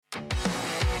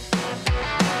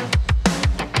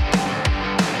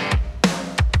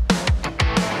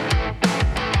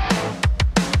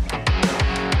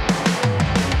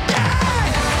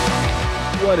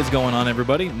is going on,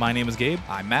 everybody? My name is Gabe,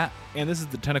 I'm Matt. and this is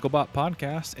the Tentacle Bot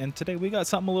Podcast, and today we got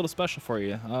something a little special for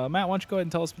you. Matt, why don't you go ahead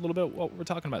and tell us a little bit what we're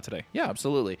talking about today? Yeah,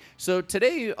 absolutely. So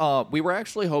today we were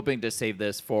actually hoping to save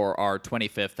this for our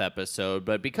 25th episode,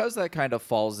 but because that kind of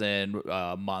falls in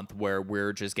a month where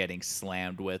we're just getting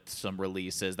slammed with some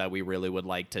releases that we really would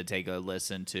like to take a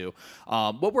listen to,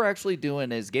 what we're actually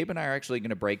doing is Gabe and I are actually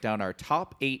going to break down our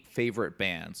top 8 favorite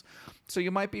bands. So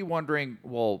you might be wondering,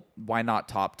 well, why not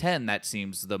top 10? That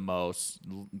seems the most,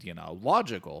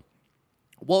 logical.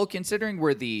 Well, considering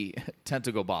we're the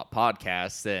Tentacle Bot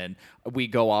podcast and we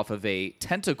go off of a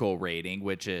tentacle rating,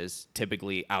 which is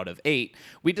typically out of 8,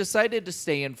 we decided to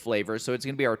stay in flavor, so it's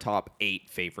going to be our top 8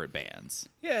 favorite bands.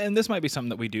 Yeah, and this might be something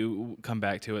that we do come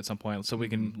back to at some point, so we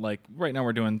can, right now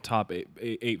we're doing top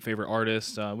eight favorite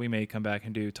artists. We may come back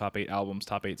and do top 8 albums,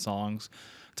 top 8 songs,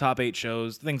 top 8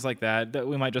 shows, things like that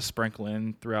we might just sprinkle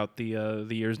in throughout the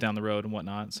years down the road and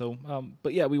whatnot. So,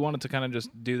 but yeah, we wanted to kind of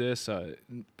just do this.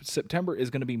 September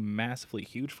is going to be massively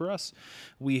huge for us.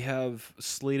 We have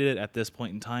slated it at this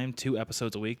point in time 2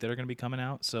 episodes a week that are going to be coming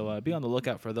out. So be on the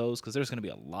lookout for those because there's going to be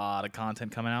a lot of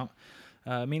content coming out,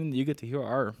 meaning you get to hear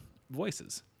our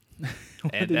voices.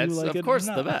 And that's, of course,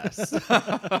 the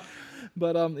best.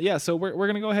 But yeah, so we're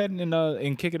going to go ahead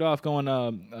and kick it off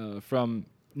going from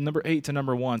number 8 to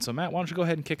number 1. So Matt, why don't you go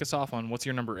ahead and kick us off on what's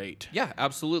your number 8? Yeah,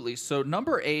 absolutely. So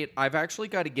number 8, I've actually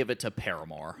got to give it to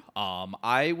Paramore.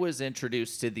 I was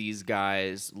introduced to these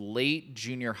guys late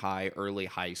junior high, early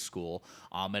high school,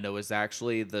 and it was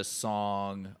actually the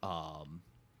song.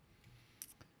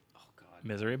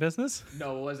 Misery Business?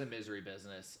 No, it wasn't Misery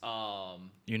Business.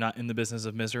 You're not in the business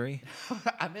of misery?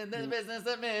 I'm in the business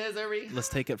of misery. Let's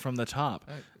take it from the top.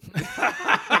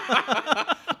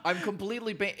 I'm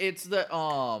completely. It's the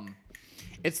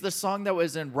song that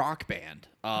was in Rock Band.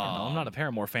 I don't know, I'm not a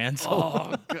Paramore fan,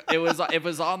 so. It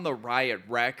was on the Riot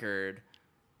record.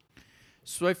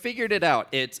 So I figured it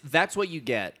out. That's What You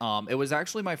Get. It was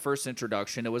actually my first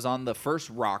introduction. It was on the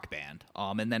first Rock Band.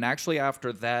 And then actually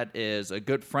after that is a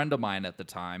good friend of mine at the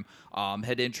time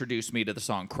had introduced me to the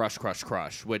song Crush, Crush,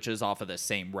 Crush, which is off of the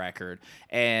same record.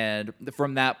 And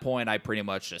from that point, I pretty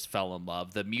much just fell in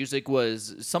love. The music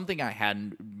was something I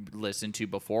hadn't listened to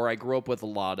before. I grew up with a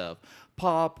lot of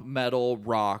pop, metal,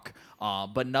 rock,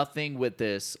 but nothing with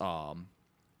this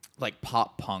like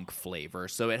pop punk flavor.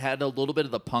 So it had a little bit of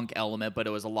the punk element, but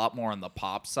it was a lot more on the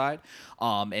pop side.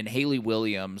 And Hayley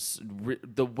Williams,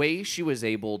 the way she was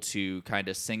able to kind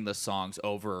of sing the songs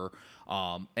over,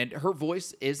 and her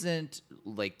voice isn't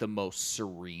like the most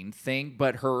serene thing,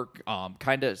 but her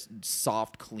kind of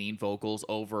soft, clean vocals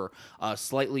over a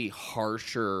slightly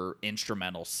harsher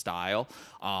instrumental style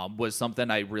was something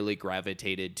I really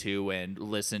gravitated to and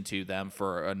listened to them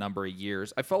for a number of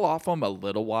years. I fell off them a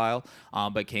little while,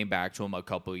 but came back to them a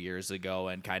couple years ago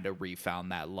and kind of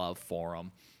refound that love for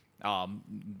them.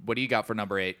 What do you got for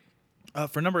number 8?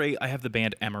 For number 8, I have the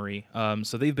band Emery.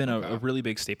 So they've been a really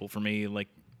big staple for me. Like,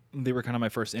 they were kind of my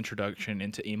first introduction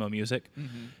into emo music.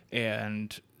 Mm-hmm.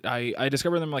 And I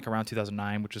discovered them like around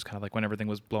 2009, which is kind of like when everything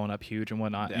was blowing up huge and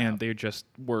whatnot. Yeah. And they just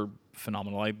were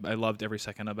phenomenal. I loved every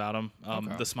second about them.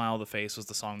 The Smile of the Face was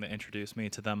the song that introduced me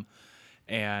to them.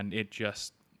 And it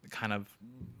just kind of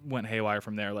went haywire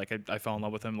from there. Like I fell in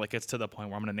love with them. Like it's to the point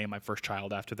where I'm going to name my first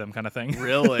child after them kind of thing.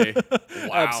 Really? Wow.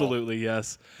 Absolutely,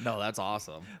 yes. No, that's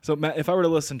awesome. So Matt, if I were to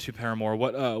listen to Paramore,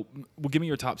 well, give me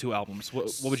your top 2 albums.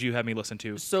 What would you have me listen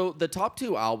to? So the top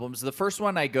 2 albums, the first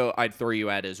one I'd throw you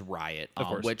at is Riot,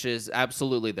 which is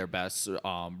absolutely their best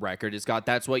record. It's got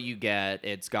That's What You Get.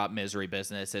 It's got Misery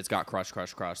Business. It's got Crush,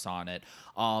 Crush, Crush on it.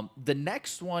 The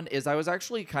next one is I was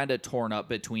actually kind of torn up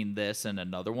between this and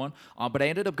another one, but I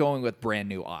ended up going with Brand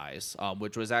New Eyes,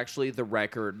 which was actually the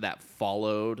record that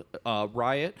followed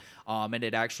Riot, and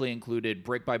it actually included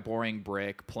Brick by Boring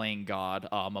Brick, Playing God,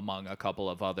 among a couple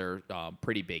of other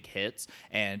pretty big hits,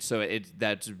 and so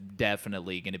that's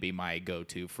definitely going to be my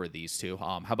go-to for these two.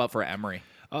 How about for Emery?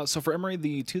 So for Emery,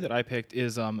 the 2 that I picked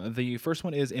is the first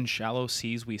one is In Shallow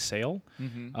Seas We Sail,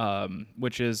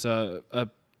 which is a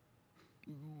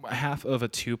half of a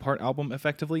 2-part album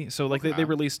effectively. So like they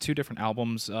released 2 different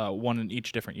albums, one in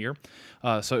each different year.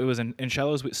 So it was in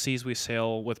Shallow Seas We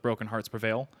Sail with Broken Hearts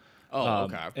Prevail.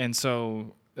 And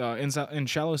so in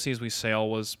Shallow Seas We Sail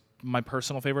was my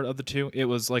personal favorite of the 2. It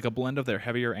was like a blend of their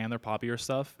heavier and their poppier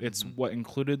stuff. It's what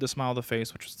included The Smile of the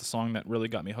Face, which was the song that really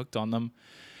got me hooked on them.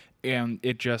 And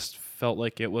it just felt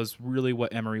like it was really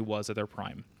what Emery was at their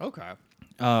prime. Okay.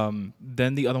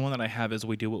 Then the other one that I have is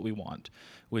We Do What We Want,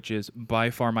 which is by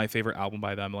far my favorite album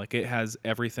by them. Like, it has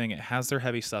everything. It has their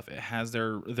heavy stuff. It has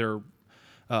their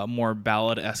more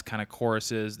ballad-esque kind of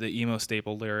choruses, the emo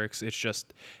staple lyrics. It's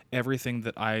just everything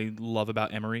that I love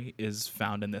about Emery is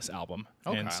found in this album.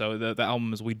 Okay. And so the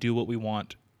album is We Do What We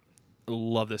Want.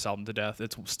 Love this album to death.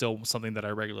 It's still something that I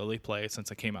regularly play since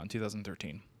it came out in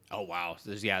 2013. Oh, wow.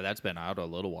 Yeah, that's been out a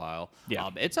little while. Yeah.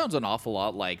 It sounds an awful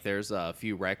lot like there's a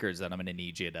few records that I'm going to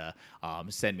need you to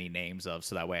send me names of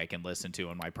so that way I can listen to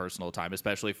in my personal time,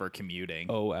 especially for commuting.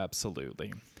 Oh,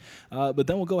 absolutely. But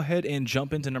then we'll go ahead and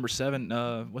jump into number 7.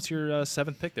 What's your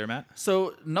seventh pick there, Matt?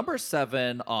 So number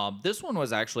 7, this one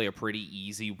was actually a pretty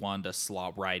easy one to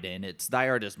slot right in. It's Thy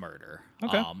Art Is Murder.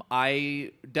 Okay.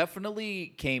 I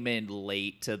definitely came in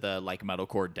late to the like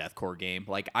metalcore, deathcore game.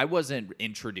 Like I wasn't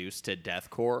introduced to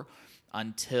deathcore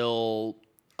until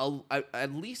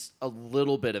at least a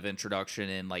little bit of introduction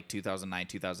in like 2009,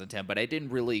 2010, but I didn't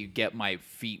really get my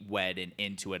feet wet and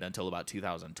into it until about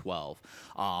 2012,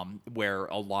 where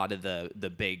a lot of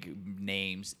the big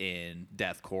names in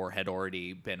deathcore had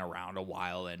already been around a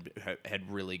while and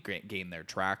had really gained their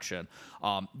traction.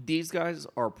 These guys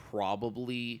are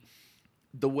probably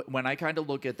when I kind of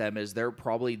look at them as they're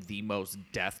probably the most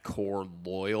deathcore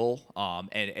loyal,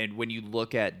 and when you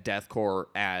look at deathcore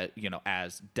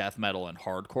as death metal and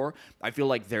hardcore, I feel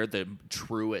like they're the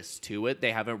truest to it.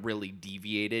 They haven't really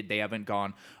deviated. They haven't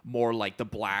gone more like the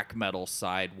black metal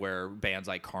side where bands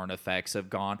like Carnifex have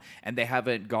gone, and they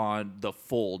haven't gone the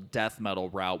full death metal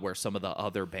route where some of the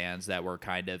other bands that were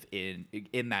kind of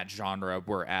in that genre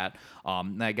were at.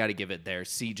 And I got to give it there.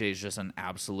 CJ is just an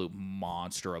absolute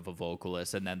monster of a vocalist.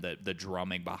 And then the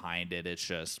drumming behind it, it's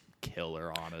just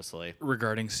killer, honestly.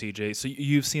 Regarding CJ, so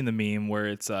you've seen the meme where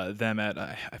it's them at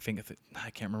I can't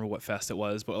remember what fest it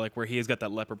was, but like where he has got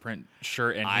that leopard print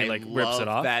shirt and he like rips it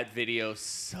off. That video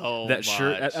so that much.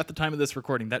 Shirt at the time of this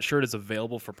recording, that shirt is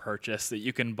available for purchase that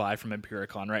you can buy from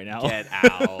Empiricon right now. Get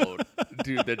out,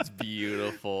 dude! That's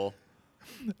beautiful.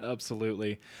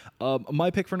 Absolutely. My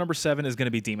pick for number 7 is going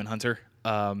to be Demon Hunter.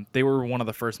 They were one of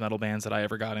the first metal bands that I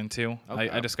ever got into. Okay.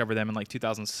 I discovered them in like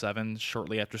 2007,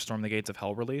 shortly after Storm the Gates of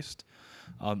Hell released.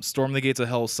 Storm the Gates of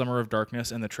Hell, Summer of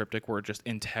Darkness, and The Triptych were just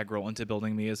integral into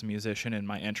building me as a musician and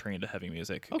my entry into heavy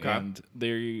music. Okay. And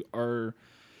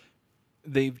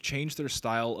they've changed their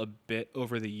style a bit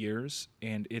over the years,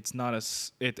 and it's not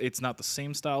the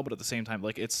same style, but at the same time,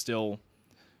 like it's still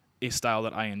a style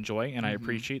that I enjoy and I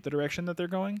appreciate the direction that they're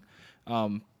going.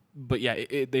 But yeah,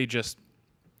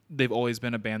 they've always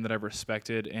been a band that I've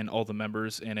respected, and all the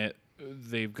members in it,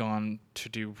 they've gone to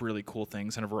do really cool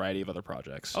things in a variety of other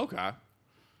projects. Okay.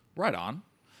 Right on.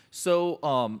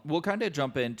 So we'll kind of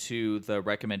jump into the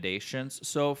recommendations.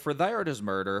 So for Thy Art Is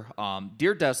Murder,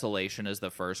 Dear Desolation is the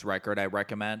first record I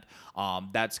recommend.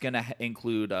 That's going to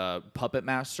include Puppet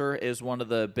Master is one of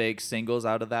the big singles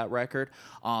out of that record.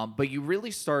 But you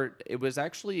really it was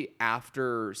actually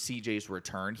after CJ's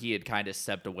return. He had kind of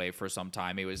stepped away for some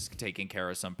time. He was taking care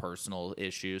of some personal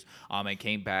issues and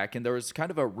came back. And there was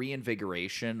kind of a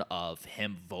reinvigoration of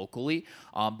him vocally.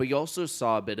 But you also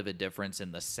saw a bit of a difference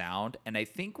in the sound. And I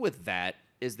think with that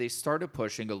is they started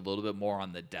pushing a little bit more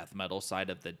on the death metal side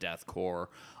of the deathcore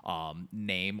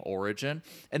name origin.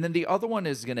 And then the other one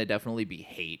is going to definitely be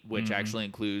Hate, which actually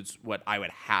includes what I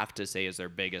would have to say is their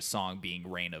biggest song being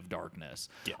Reign of Darkness.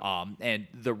 Yeah. And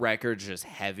the record's just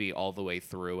heavy all the way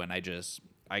through, and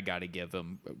I got to give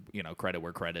them, credit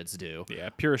where credit's due. Yeah,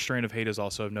 Purest Strain of Hate is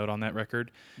also a note on that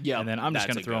record. Yeah, and then I'm just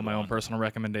going to throw in my own one. personal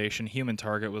recommendation. Human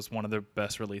Target was one of their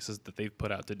best releases that they've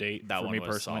put out to date. That for one me was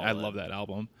personally, solid. I love that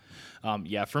album.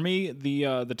 Yeah, for me,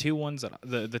 the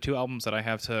two albums that I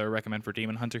have to recommend for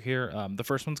Demon Hunter here, the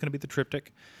first one's going to be The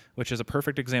Triptych, which is a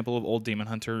perfect example of old Demon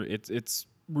Hunter. It's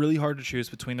really hard to choose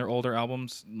between their older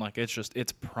albums. Like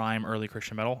it's prime early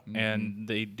Christian metal, and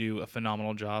they do a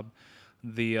phenomenal job.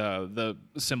 The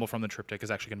symbol from the Triptych is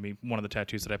actually going to be one of the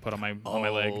tattoos that I put on my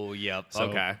leg. Oh, yep. So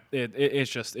okay.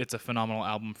 It's a phenomenal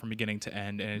album from beginning to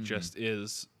end, and it just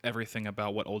is everything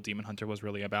about what old Demon Hunter was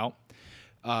really about.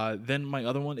 Then my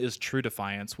other one is True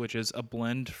Defiance, which is a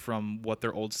blend from what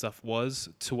their old stuff was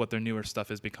to what their newer stuff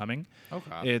is becoming.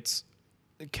 Okay. It's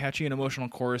catchy and emotional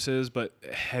choruses, but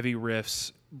heavy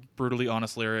riffs, brutally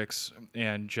honest lyrics,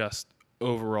 and just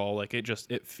overall, like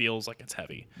it feels like it's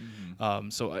heavy.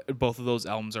 So both of those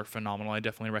albums are phenomenal. I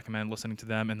definitely recommend listening to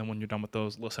them, and then when you're done with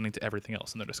those, listening to everything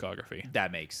else in their discography.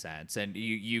 That makes sense. And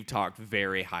you've talked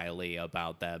very highly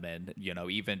about them, and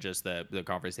even just the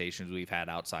conversations we've had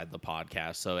outside the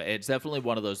podcast. So it's definitely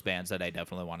one of those bands that I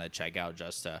definitely want to check out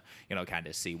just to kind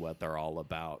of see what they're all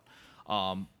about.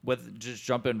 With just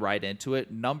jumping right into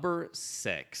it, number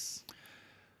 6.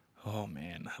 Oh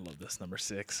man, I love this number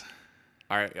 6.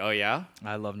 All right. Oh yeah.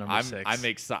 I love number 6.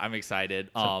 I'm excited.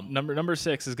 So number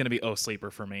 6 is going to be Oh Sleeper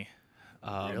for me.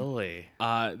 Really?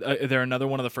 They're another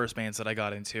one of the first bands that I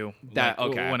got into.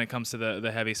 Okay. When it comes to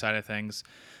the heavy side of things,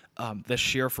 the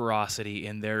sheer ferocity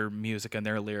in their music and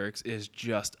their lyrics is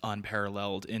just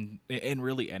unparalleled in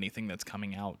really anything that's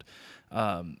coming out.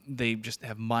 They just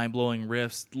have mind blowing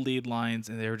riffs, lead lines,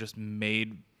 and they're just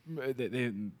made.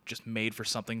 They just made for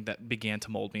something that began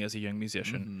to mold me as a young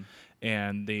musician,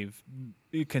 and they've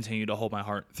continued to hold my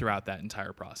heart throughout that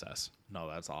entire process. No,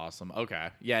 that's awesome. Okay.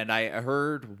 Yeah, and I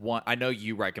heard one. I know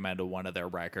you recommended one of their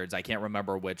records. I can't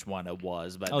remember which one it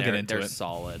was, but they're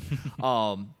solid.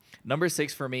 Number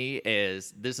 6 for me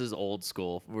this is old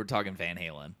school. We're talking Van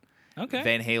Halen. Okay.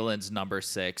 Van Halen's number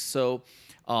 6. So,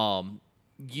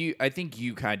 I think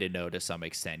you kind of know to some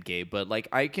extent, Gabe, but like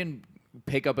I can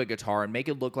pick up a guitar and make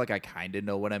it look like I kind of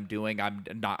know what I'm doing.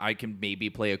 I can maybe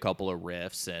play a couple of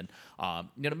riffs and,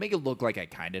 make it look like I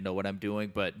kind of know what I'm doing,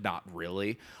 but not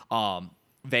really.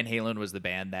 Van Halen was the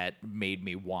band that made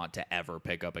me want to ever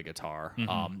pick up a guitar.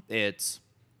 It's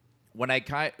when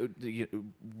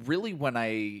when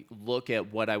I look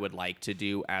at what I would like to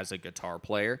do as a guitar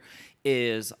player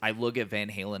is I look at Van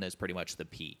Halen as pretty much the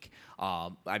peak.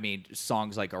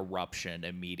 Songs like Eruption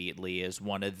immediately is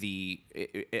one of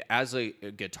as a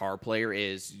guitar player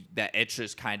is that it's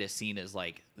just kind of seen as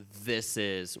like, this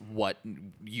is what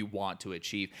you want to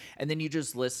achieve. And then you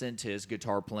just listen to his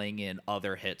guitar playing in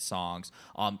other hit songs.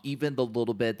 Even the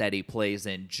little bit that he plays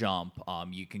in Jump,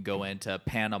 you can go into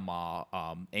Panama,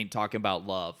 Ain't Talking About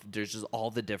Love. There's just all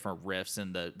the different riffs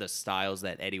and the styles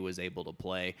that Eddie was able to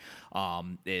play.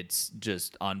 It's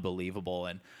just unbelievable.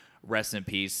 And rest in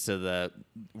peace to the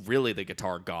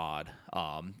guitar god.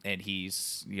 And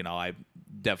he's, I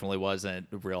definitely wasn't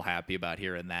real happy about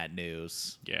hearing that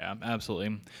news. Yeah,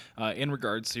 absolutely. In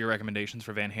regards to your recommendations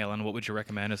for Van Halen, what would you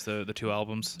recommend as the 2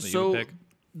 albums that you would pick?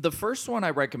 The first one I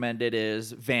recommended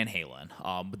is Van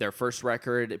Halen. Their first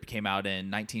record, it came out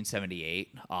in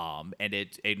 1978, and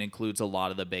it includes a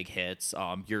lot of the big hits.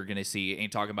 You're going to see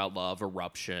Ain't Talking About Love,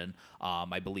 Eruption.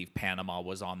 I believe Panama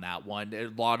was on that one. A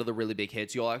lot of the really big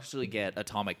hits. You'll actually get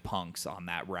Atomic Punks on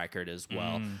that record as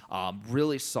well.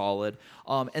 Really solid.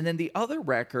 And then the other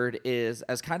record is,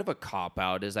 as kind of a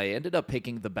cop-out, is I ended up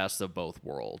picking The Best of Both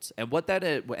Worlds. And what that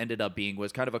ended up being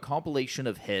was kind of a compilation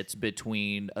of hits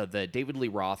between the David Lee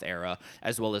Roth era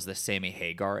as well as the Sammy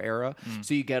Hagar era.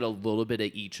 So you get a little bit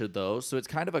of each of those. So it's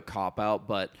kind of a cop-out,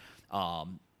 but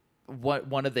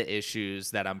one of the issues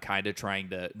that I'm kind of trying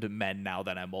to mend now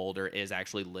that I'm older is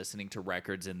actually listening to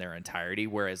records in their entirety.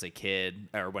 Whereas a kid,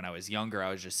 or when I was younger,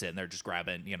 I was just sitting there just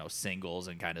grabbing, singles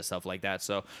and kind of stuff like that.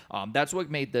 So that's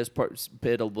what made this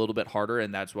bit a little bit harder,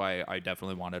 and that's why I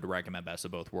definitely wanted to recommend Best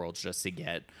of Both Worlds, just to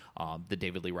get the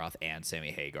David Lee Roth and Sammy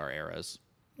Hagar eras.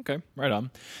 Okay, right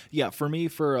on. Yeah, for me,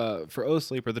 for Oh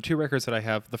Sleeper, the 2 records that I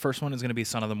have, the first one is going to be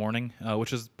Son of the Morning,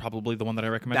 which is probably the one that I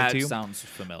recommended to you. That sounds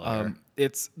familiar.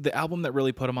 It's the album that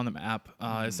really put them on the map.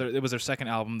 It was their second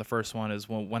album. The first one is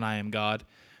When I Am God.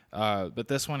 But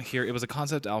this one here, it was a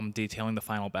concept album detailing the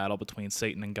final battle between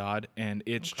Satan and God, and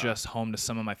it's just home to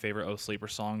some of my favorite Oh Sleeper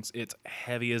songs. It's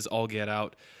heavy as all get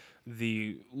out.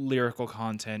 The lyrical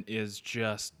content is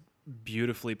just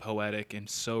beautifully poetic and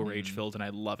so rage-filled, and I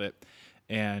love it.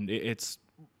 And it's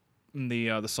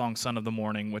the song "Son of the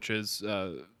Morning," which is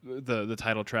the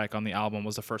title track on the album,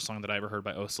 was the first song that I ever heard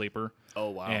by Oh Sleeper. Oh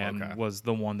wow! And was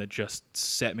the one that just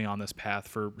set me on this path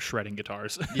for shredding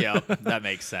guitars. Yeah, that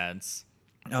makes sense.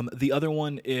 The other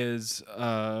one is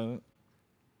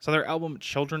their album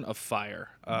 "Children of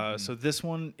Fire." So this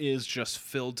one is just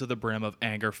filled to the brim of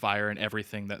anger, fire, and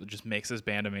everything that just makes this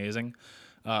band amazing.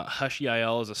 Hush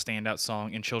Yael is a standout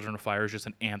song, and Children of Fire is just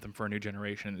an anthem for a new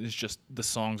generation. It's just, the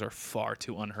songs are far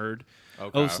too unheard.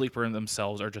 Okay. Oh Sleeper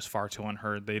themselves are just far too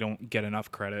unheard. They don't get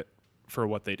enough credit for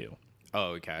what they do.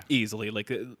 Oh, okay. Easily.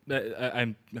 Like,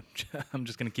 I'm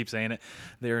just going to keep saying it.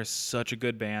 They're such a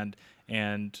good band,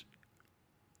 and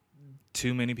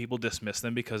too many people dismiss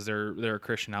them because they're a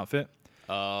Christian outfit.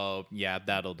 Oh, yeah,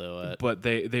 that'll do it. But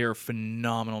they are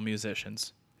phenomenal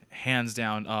musicians. Hands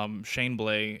down. Shane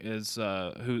Blay is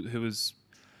who is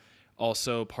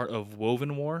also part of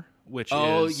Woven War, which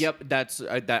is yep, that's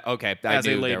that. Okay, As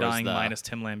They Lay Dying minus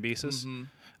Tim Lambesis.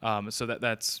 So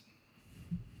that's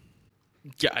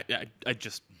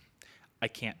I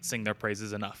can't sing their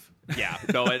praises enough. Yeah,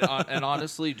 no, and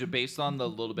honestly, based on the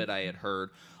little bit I had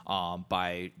heard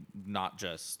by not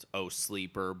just Oh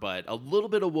Sleeper, but a little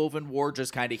bit of Woven War,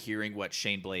 just kind of hearing what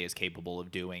Shane Blay is capable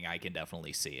of doing, I can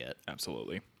definitely see it.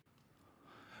 Absolutely.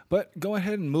 But go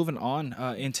ahead and moving on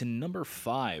into number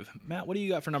 5. Matt, what do you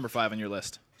got for number 5 on your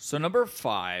list? So number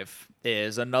 5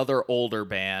 is another older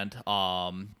band.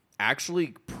 actually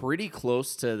pretty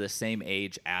close to the same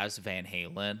age as Van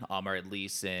Halen, or at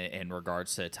least in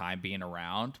regards to time being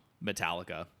around,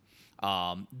 Metallica.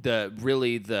 The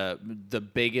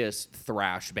biggest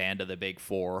thrash band of the big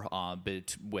four,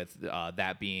 with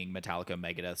that being Metallica,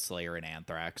 Megadeth, Slayer, and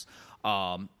Anthrax.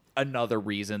 Another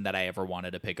reason that I ever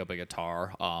wanted to pick up a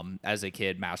guitar. As a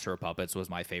kid, Master of Puppets was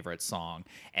my favorite song,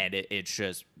 and it's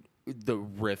just the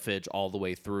riffage all the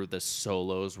way through. The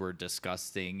solos were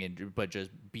disgusting but just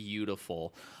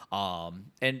beautiful.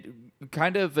 And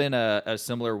kind of in a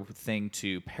similar thing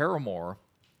to Paramore,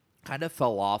 kind of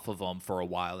fell off of them for a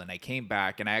while, and I came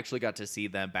back, and I actually got to see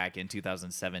them back in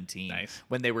 2017 Nice.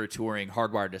 when they were touring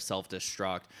Hardwired to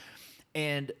Self-Destruct.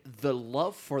 And the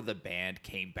love for the band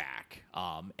came back,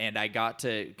 and I got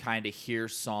to kind of hear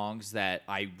songs that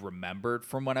I remembered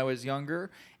from when I was younger,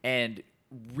 and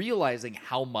realizing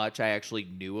how much I actually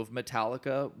knew of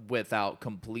Metallica without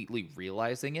completely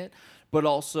realizing it, but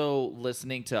also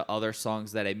listening to other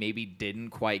songs that I maybe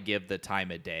didn't quite give the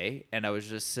time of day. And I was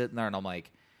just sitting there, and I'm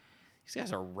like, these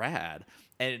guys are rad.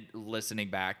 And listening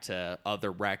back to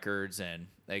other records, and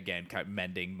again, kind of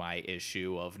mending my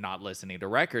issue of not listening to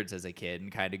records as a kid, and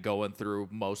kind of going through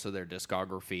most of their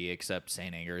discography, except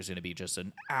Saint Anger is going to be just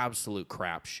an absolute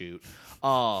crapshoot.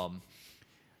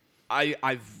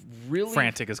 I've really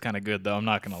Frantic is kind of good though. I'm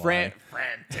not gonna lie.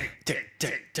 Frantic, tick,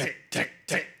 tick, tick, tick,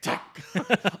 tick, tick.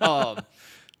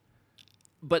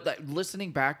 But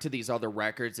listening back to these other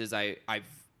records is I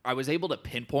was able to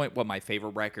pinpoint what my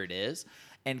favorite record is,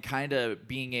 and kind of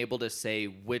being able to say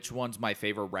which one's my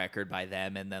favorite record by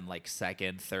them, and then like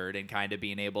second, third, and kind of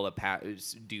being able to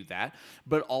do that,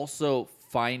 but also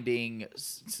finding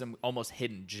some almost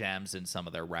hidden gems in some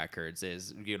of their records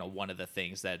is, one of the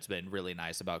things that's been really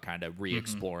nice about kind of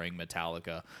re-exploring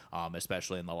Metallica,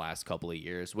 especially in the last couple of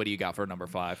years. What do you got for number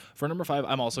 5? For number 5,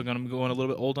 I'm also going to go in a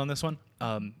little bit old on this one.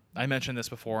 I mentioned this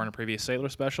before in a previous Sailor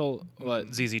special,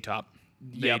 but ZZ Top.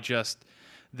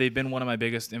 They've been one of my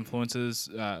biggest influences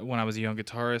when I was a young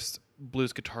guitarist.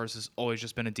 Blues guitars has always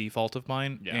just been a default of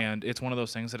mine, and it's one of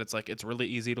those things that it's like it's really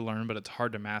easy to learn, but it's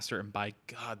hard to master. And by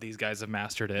God, these guys have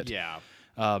mastered it. Yeah.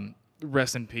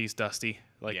 Rest in peace, Dusty.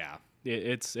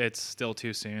 It's still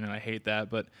too soon, and I hate that.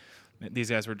 But these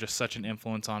guys were just such an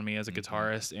influence on me as a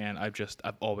guitarist, and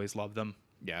I've always loved them.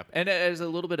 Yeah, and as a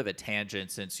little bit of a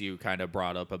tangent, since you kind of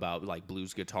brought up about like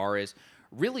blues guitarists,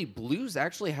 really blues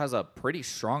actually has a pretty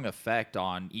strong effect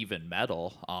on even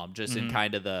metal, just in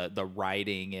kind of the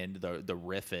writing and the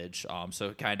riffage.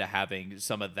 So kind of having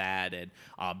some of that and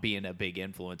being a big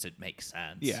influence, it makes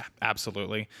sense. Yeah,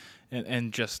 absolutely,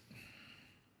 and just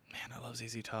man, I love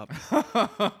ZZ Top.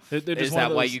 They're just Is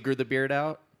that why you grew the beard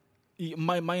out?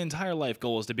 My entire life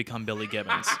goal is to become Billy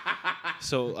Gibbons.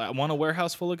 So I want a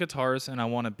warehouse full of guitars, and I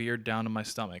want a beard down to my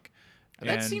stomach.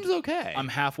 That seems okay. I'm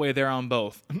halfway there on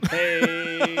both.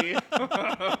 Hey.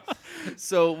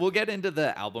 So we'll get into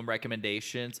the album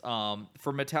recommendations.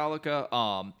 For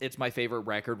Metallica, it's my favorite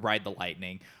record, Ride the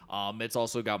Lightning. It's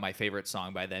also got my favorite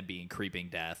song by them being Creeping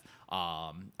Death.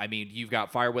 You've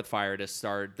got Fire with Fire to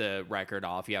start the record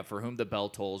off. You have For Whom the Bell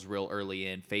Tolls real early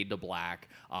in, Fade to Black,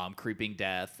 Creeping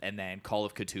Death, and then Call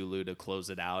of Cthulhu to close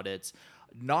it out. It's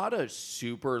not a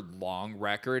super long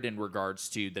record in regards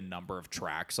to the number of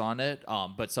tracks on it,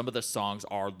 but some of the songs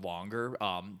are longer.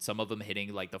 Some of them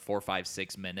hitting like the 4, 5,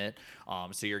 6 minute.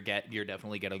 So you're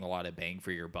definitely getting a lot of bang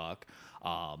for your buck.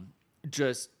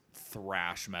 Just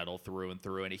thrash metal through and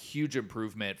through, and a huge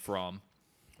improvement from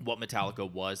what Metallica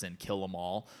was in Kill 'Em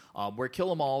All, where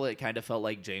Kill 'Em All, it kind of felt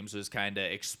like James was kind of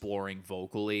exploring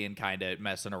vocally and kind of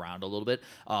messing around a little bit.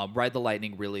 Ride the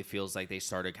Lightning really feels like they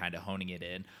started kind of honing it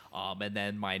in. And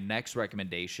then my next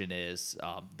recommendation is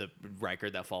the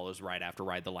record that follows right after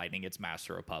Ride the Lightning. It's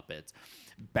Master of Puppets.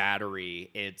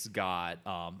 Battery, it's got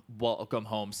Welcome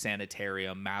Home,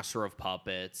 Sanitarium, Master of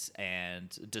Puppets, and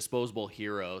Disposable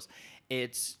Heroes.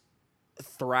 It's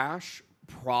thrash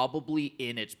probably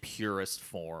in its purest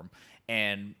form,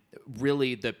 and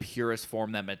really the purest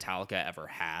form that Metallica ever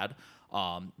had,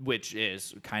 which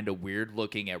is kind of weird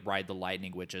looking at Ride the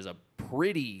Lightning, which is a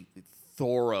pretty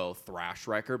thorough thrash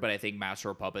record, but I think Master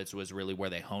of Puppets was really where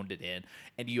they honed it in,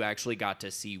 and you actually got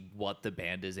to see what the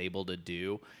band is able to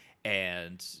do,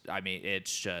 and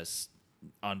it's just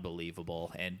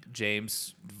unbelievable. And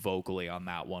James vocally on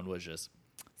that one was just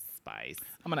spice.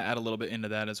 I'm going to add a little bit into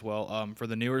that as well. For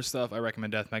the newer stuff, I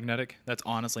recommend Death Magnetic. That's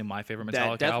honestly my favorite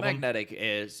Metallica Death album. Magnetic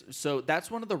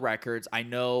that's one of the records I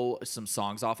know some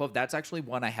songs off of. That's actually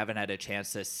one I haven't had a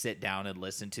chance to sit down and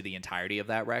listen to the entirety of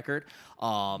that record. The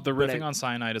riffing on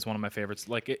Cyanide is one of my favorites.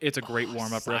 Like it's a great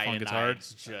warm-up riff on guitar.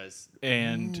 Just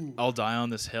and I'll Die on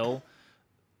This Hill,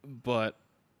 but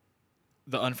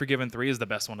the Unforgiven 3 is the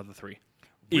best one of the three.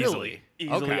 Really?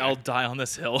 Easily, Okay. I'll die on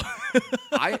this hill.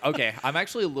 I'm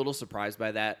actually a little surprised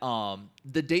by that.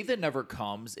 The Day That Never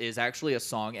Comes is actually a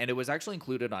song, and it was actually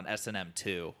included on S&M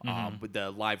 2, with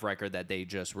the live record that they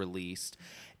just released.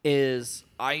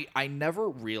 I never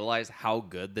realized how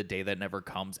good The Day That Never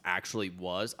Comes actually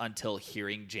was until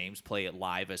hearing James play it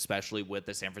live, especially with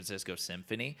the San Francisco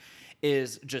Symphony.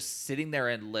 Is just sitting there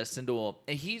and listen to him.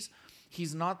 And he's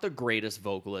not the greatest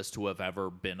vocalist to have ever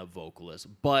been a vocalist,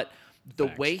 but the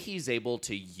Facts. way he's able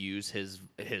to use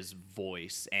his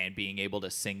voice and being able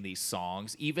to sing these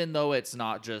songs, even though it's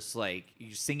not just like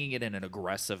you're singing it in an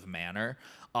aggressive manner,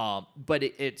 but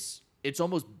it's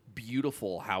almost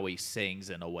beautiful how he sings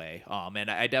in a way.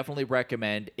 And I definitely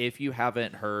recommend, if you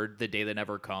haven't heard The Day That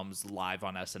Never Comes live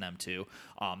on S&M 2,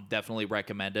 definitely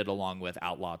recommend it, along with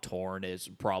Outlaw Torn is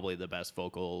probably the best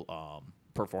vocal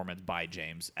performance by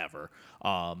James ever.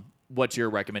 What's your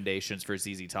recommendations for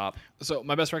ZZ Top? So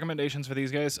my best recommendations for these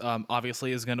guys,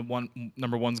 obviously, is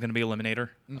number one's gonna be Eliminator.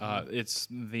 It's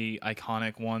the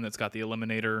iconic one that's got the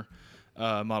Eliminator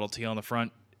Model T on the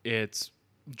front. It's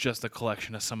just a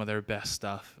collection of some of their best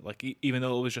stuff. Like even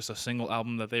though it was just a single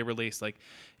album that they released, like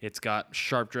it's got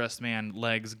Sharp Dressed Man,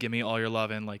 Legs, Give Me All Your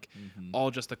Lovin', like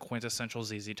all just the quintessential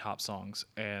ZZ Top songs,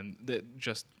 and that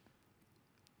just.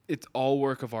 It's all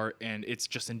work of art, and it's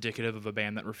just indicative of a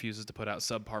band that refuses to put out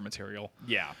subpar material.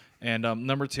 Yeah. And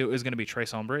number two is going to be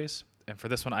Tres Hombres. And for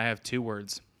this one, I have two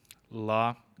words.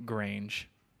 La Grange.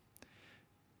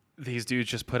 These dudes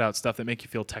just put out stuff that make you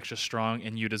feel Texas strong,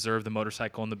 and you deserve the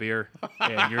motorcycle and the beer.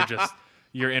 And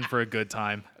you're in for a good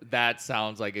time. That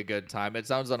sounds like a good time. It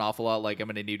sounds an awful lot like I'm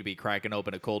going to need to be cracking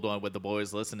open a cold one with the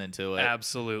boys listening to it.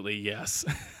 Absolutely, yes.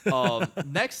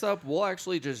 Next up, we'll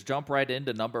actually just jump right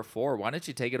into number 4. Why don't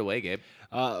you take it away, Gabe?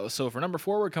 So for number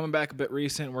 4, we're coming back a bit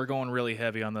recent. We're going really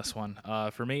heavy on this one.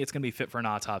 For me, it's going to be Fit for an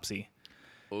Autopsy.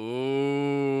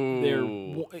 Ooh.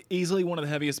 They're easily one of the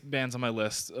heaviest bands on my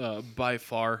list, by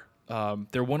far.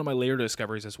 They're one of my later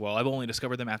discoveries as well. I've only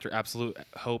discovered them after Absolute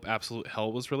Hope, Absolute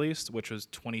Hell was released, which was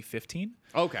 2015.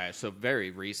 Okay, so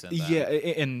very recent then. Yeah,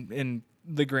 in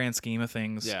the grand scheme of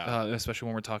things, Yeah. Especially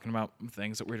when we're talking about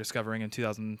things that we're discovering in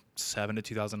 2007 to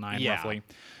 2009, Yeah. roughly.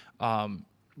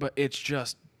 But it's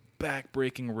just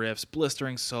back-breaking riffs,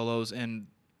 blistering solos, and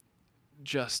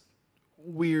just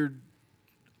weird,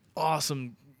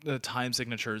 awesome time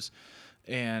signatures.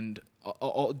 And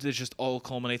it just all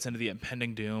culminates into the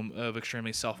impending doom of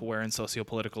extremely self-aware and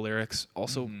socio-political lyrics.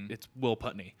 Also, it's Will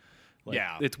Putney.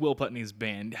 Yeah. It's Will Putney's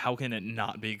band. How can it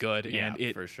not be good? Yeah, And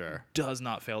it for sure. does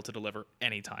not fail to deliver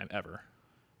anytime, ever.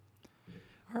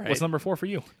 All right. What's number 4 for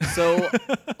you? So,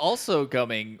 also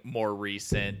coming more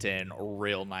recent and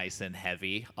real nice and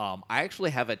heavy, I actually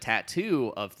have a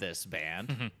tattoo of this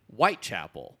band,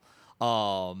 Whitechapel.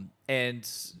 And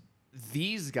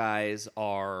these guys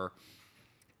are...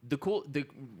 The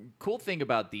cool thing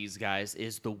about these guys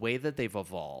is the way that they've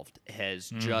evolved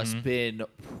has just been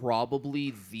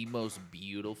probably the most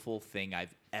beautiful thing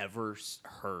I've ever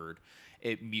heard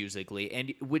it musically,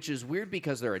 and which is weird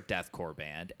because they're a deathcore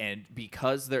band, and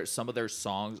because some of their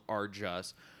songs are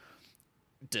just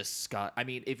disgust. I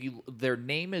mean, their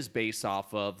name is based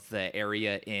off of the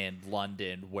area in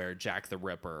London where Jack the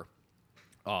Ripper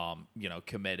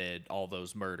committed all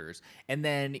those murders. And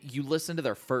then you listen to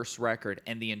their first record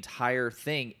and the entire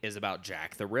thing is about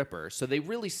Jack the Ripper. So they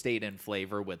really stayed in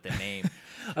flavor with the name.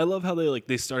 I love how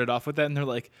they started off with that, and they're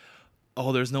like,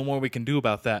 oh, there's no more we can do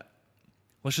about that.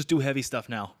 Let's just do heavy stuff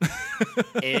now.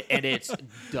 And it's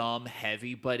dumb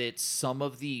heavy, but it's some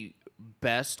of the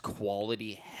best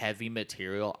quality heavy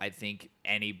material I think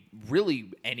any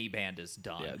band has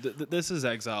done. Yeah, This Is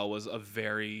Exile was a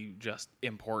very just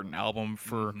important album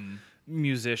for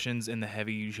musicians in the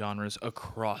heavy genres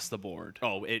across the board.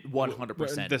 Oh, it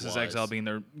 100% This Is Exile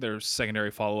being their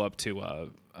secondary follow-up to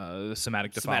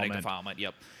Somatic Defilement. Somatic Defilement,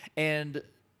 yep. And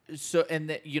so, and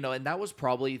that was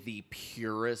probably the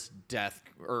purest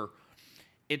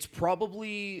it's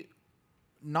probably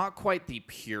not quite the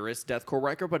purest deathcore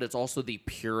record, but it's also the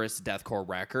purest deathcore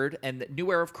record. And the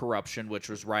New Era of Corruption, which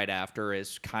was right after,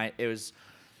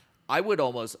 I would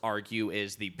almost argue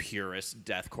is the purest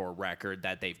deathcore record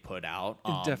that they've put out.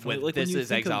 Definitely. With This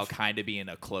Is Exile kind of being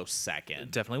a close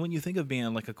second. Definitely. When you think of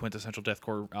being like a quintessential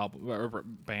deathcore album or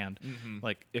band,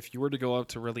 like if you were to go up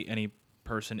to really any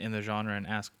person in the genre and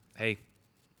ask, hey,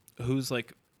 who's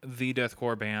like the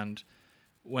deathcore band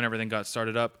when everything got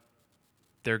started up?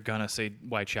 they're gonna say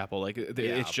Whitechapel. Like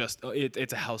it's just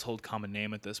it's a household common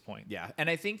name at this point. Yeah, and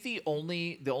I think the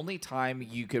only time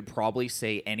you could probably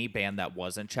say any band that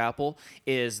wasn't Chapel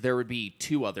is there would be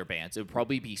two other bands. It would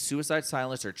probably be Suicide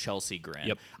Silence or Chelsea Grin.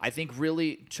 Yep. I think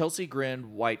really Chelsea Grin,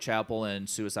 Whitechapel, and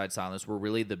Suicide Silence were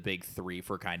really the big three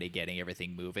for kind of getting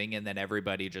everything moving, and then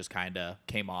everybody just kind of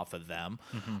came off of them.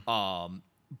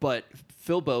 But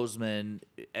Phil Bozeman,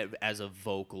 as a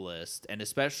vocalist, and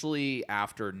especially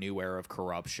after New Era of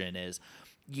Corruption, is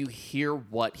you hear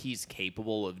what he's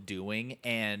capable of doing,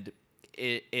 and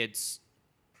it's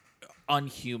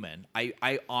unhuman.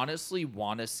 I honestly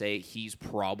want to say he's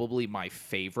probably my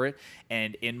favorite,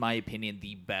 and in my opinion,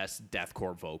 the best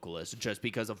deathcore vocalist, just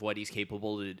because of what he's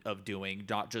capable of doing,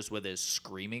 not just with his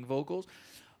screaming vocals,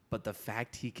 but the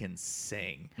fact he can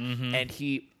sing.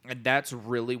 And that's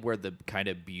really where the kind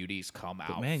of beauties come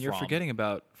out. Man, you're forgetting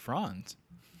about Franz.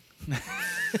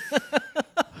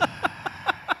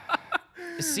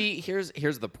 See,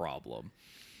 here's the problem.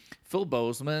 Phil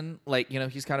Bozeman, like,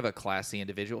 he's kind of a classy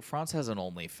individual. Franz has an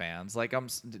OnlyFans. Like,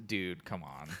 dude, come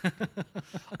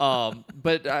on.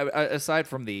 But aside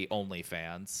from the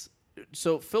OnlyFans,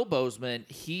 so Phil Bozeman,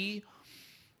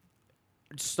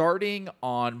 starting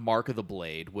on Mark of the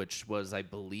Blade, which was, I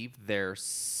believe, their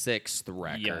 6th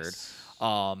record,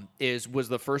 was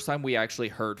the first time we actually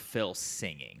heard Phil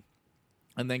singing.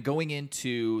 And then going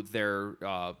into their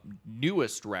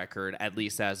newest record, at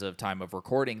least as of time of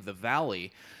recording, The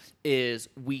Valley, is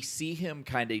we see him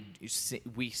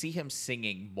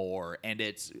singing more, and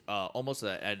it's almost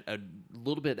a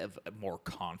little bit of more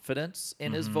confidence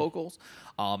in his vocals,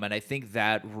 and I think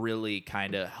that really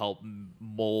kind of helped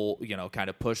mold, kind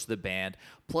of push the band.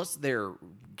 Plus their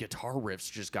guitar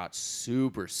riffs just got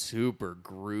super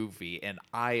groovy, and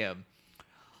I am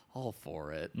all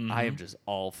for it. I am just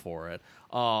all for it.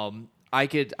 I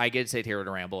could sit here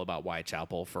and ramble about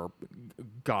Whitechapel for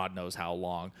God knows how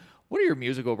long. What are your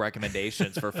musical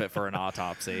recommendations for Fit for an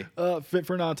Autopsy? Fit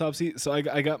for an Autopsy. So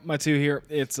I got my two here.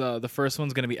 It's the first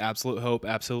one's gonna be Absolute Hope,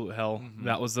 Absolute Hell.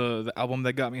 That was the album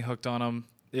that got me hooked on them.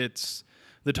 It's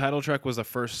the title track was the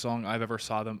first song I ever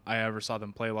saw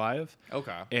them play live.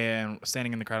 Okay. And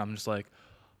standing in the crowd, I'm just like,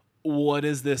 what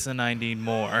is this? And I need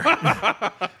more.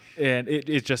 And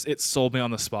it sold me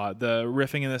on the spot. The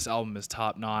riffing in this album is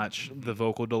top notch. The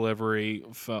vocal delivery,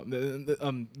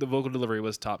 the vocal delivery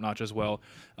was top notch as well.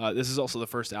 This is also the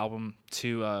first album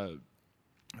to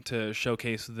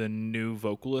showcase the new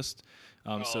vocalist.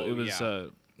 So it was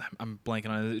I'm blanking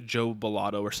on it, Joe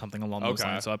Bellato or something along those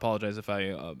lines. So I apologize if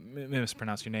I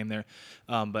mispronounced your name there.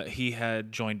 But he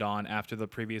had joined on after the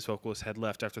previous vocalist had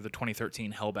left after the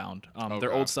 2013 Hellbound.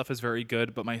 Their old stuff is very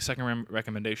good, but my second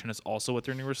recommendation is also with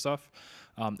their newer stuff.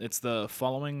 It's the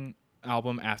following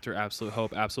album after Absolute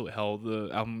Hope, Absolute Hell,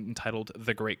 the album entitled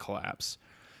The Great Collapse.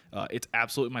 It's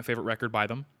absolutely my favorite record by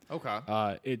them.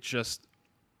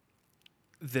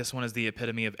 This one is the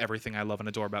epitome of everything I love and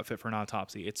adore about Fit for an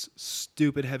Autopsy. It's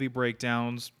stupid heavy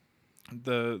breakdowns.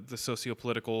 The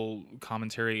socio-political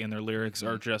commentary in their lyrics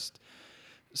are just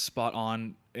spot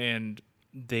on, and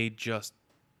they just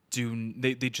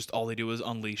all they do is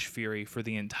unleash fury for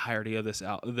the entirety of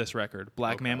this record.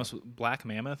 Black Mammoth,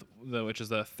 which is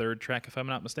the third track, if I'm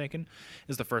not mistaken,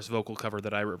 is the first vocal cover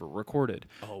that I ever recorded.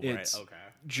 It's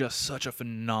just such a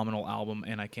phenomenal album,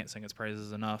 and I can't sing its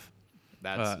praises enough.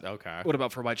 That's okay. What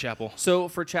about for Whitechapel? So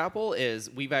for Chapel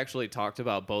we've actually talked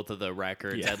about both of the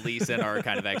records, at least in our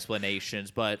kind of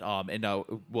explanations, but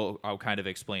I'll kind of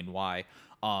explain why.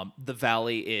 The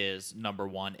Valley is number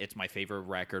one. It's my favorite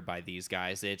record by these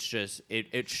guys. It's just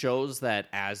it shows that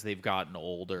as they've gotten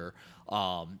older,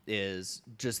 is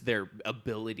just their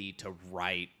ability to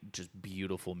write just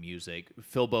beautiful music.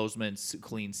 Phil Bozeman's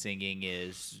clean singing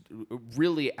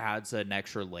really adds an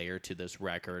extra layer to this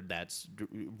record. That's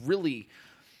really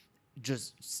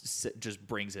just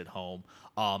brings it home.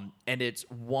 And it's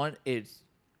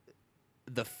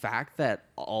the fact that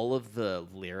all of the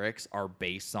lyrics are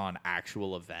based on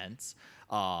actual events.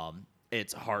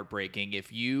 It's heartbreaking.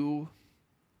 If you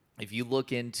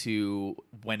look into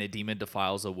When a Demon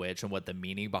Defiles a Witch and what the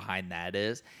meaning behind that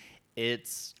is,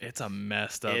 it's a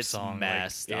messed up song.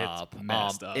 It's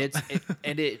messed up.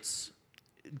 It's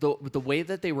the way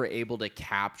that they were able to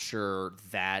capture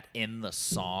that in the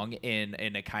song in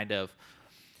a kind of,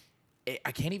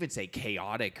 I can't even say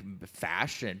chaotic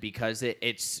fashion, because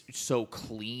it's so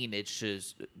clean. It's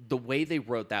just the way they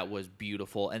wrote that was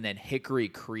beautiful. And then Hickory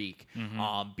Creek,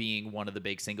 being one of the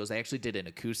big singles, they actually did an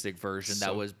acoustic version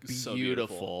that was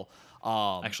beautiful.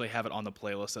 Actually have it on the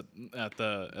playlist at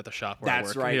the shop where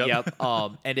That's I work. right.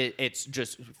 Yep. And it's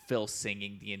just Phil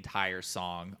singing the entire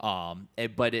song.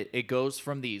 But it goes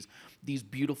from these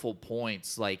beautiful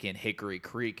points like in Hickory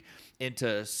Creek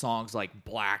into songs like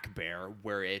Black Bear,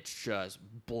 where it's just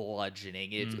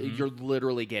bludgeoning. You're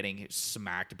literally getting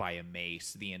smacked by a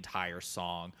mace the entire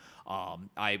song.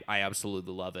 I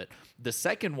absolutely love it. The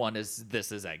second one is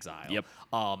This Is Exile. Yep.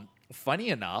 Funny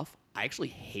enough, I actually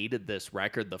hated this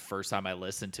record the first time I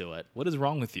listened to it. What is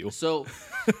wrong with you? So,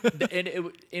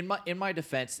 in my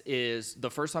defense, is the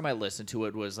first time I listened to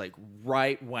it was like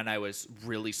right when I was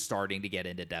really starting to get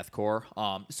into deathcore.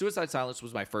 Suicide Silence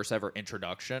was my first ever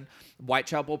introduction.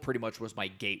 Whitechapel pretty much was my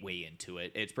gateway into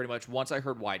it. It's pretty much once I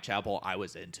heard Whitechapel, I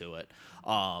was into it.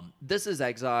 This Is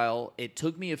Exile. It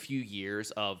took me a few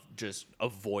years of just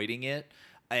avoiding it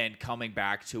and coming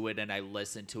back to it, and I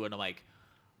listened to it, and I'm like,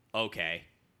 okay.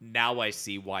 Now I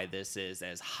see why this is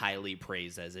as highly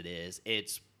praised as it is.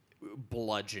 It's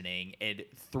bludgeoning, and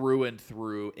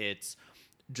through, it's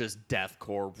just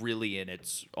deathcore, really in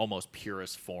its almost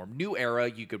purest form. New Era,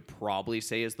 you could probably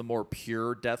say, is the more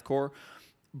pure deathcore,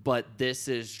 but this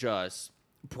is just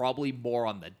probably more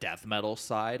on the death metal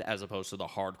side as opposed to the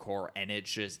hardcore, and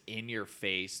it's just in your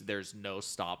face. There's no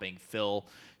stopping. Phil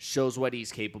shows what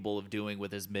he's capable of doing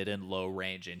with his mid and low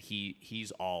range, and he's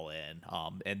all in.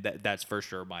 And that's for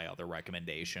sure my other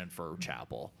recommendation for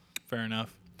Chapel. Fair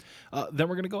enough. Then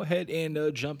we're going to go ahead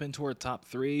and jump into our top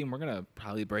three, and we're going to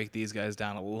probably break these guys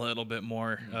down a little bit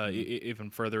more, even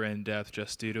further in depth,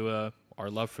 just due to our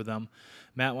love for them.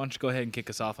 Matt, why don't you go ahead and kick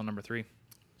us off on number three?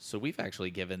 So we've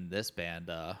actually given this band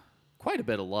quite a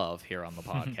bit of love here on the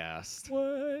podcast.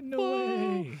 What? No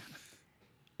way.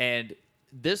 And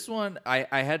this one, I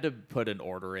had to put an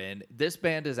order in. This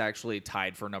band is actually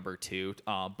tied for number 2.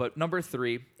 But number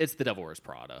 3, it's The Devil Wears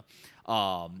Prada.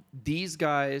 These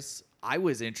guys, I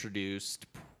was introduced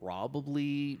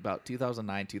probably about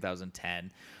 2009,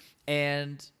 2010.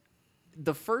 And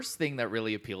the first thing that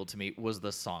really appealed to me was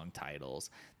the song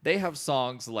titles. They have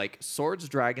songs like Swords,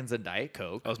 Dragons, and Diet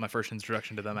Coke. That was my first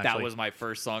introduction to them, actually. That was my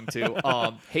first song, too.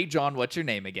 Hey, John, what's your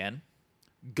name again?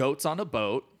 Goats on a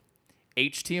Boat.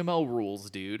 HTML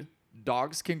Rules, dude.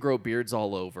 Dogs Can Grow Beards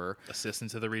All Over. Assistant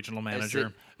to the regional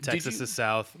manager. Texas is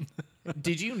South.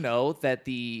 Did you know that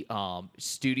the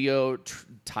studio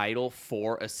title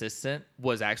for Assistant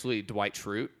was actually Dwight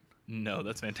Schrute? No,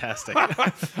 that's fantastic.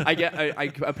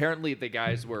 I apparently the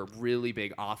guys were really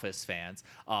big Office fans,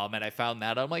 and I found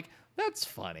that I'm like, that's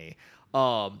funny.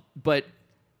 But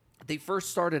they first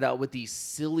started out with these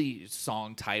silly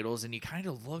song titles, and you kind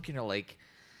of look and you're like,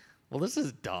 well, this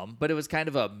is dumb, but it was kind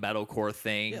of a metalcore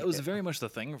thing. Yeah, it was very much the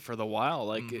thing for the while.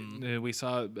 Like we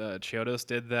saw Chiodos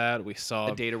did that. We saw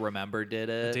A Day to Remember did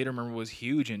it. A Day to Remember was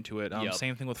huge into it. Yep.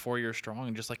 Same thing with 4 Years Strong,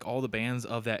 and just like all the bands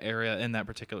of that area in that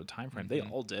particular time frame, they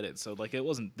all did it. So like it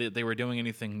wasn't that they were doing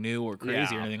anything new or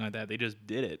crazy or anything like that. They just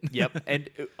did it. Yep. And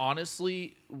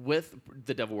honestly, with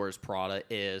The Devil Wears Prada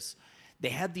is they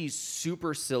had these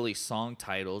super silly song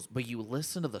titles, but you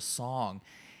listen to the song,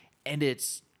 and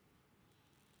it's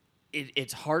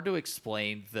hard to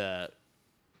explain the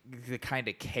kind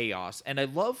of chaos. And I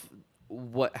love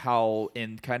how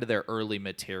in kind of their early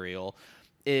material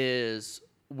is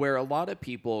where a lot of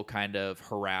people kind of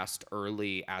harassed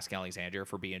early Ask Alexandria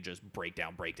for being just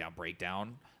breakdown.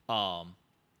 The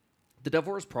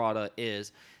Devil Wears Prada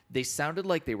is they sounded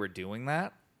like they were doing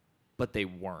that, but they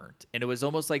weren't. And it was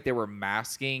almost like they were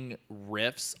masking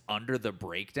riffs under the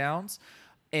breakdowns.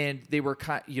 And they were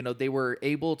they were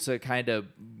able to kind of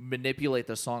manipulate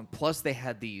the song. Plus, they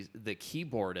had the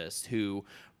keyboardist who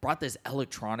brought this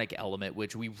electronic element,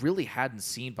 which we really hadn't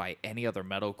seen by any other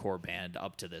metalcore band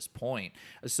up to this point.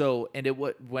 So, and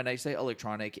when I say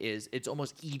electronic, it's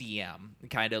almost EDM,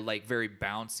 kind of like very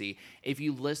bouncy. If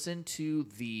you listen to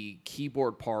the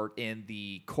keyboard part in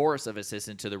the chorus of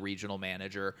Assistant to the Regional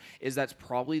Manager, that's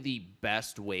probably the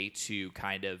best way to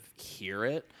kind of hear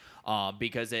it.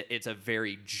 Because it's a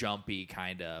very jumpy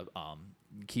kind of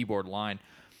keyboard line.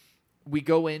 We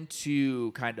go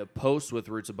into kind of Post with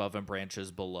Roots Above and Branches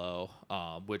Below,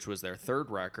 which was their third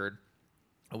record.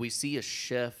 We see a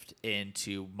shift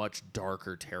into much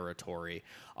darker territory,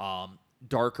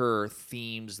 darker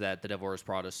themes that the Devil Wears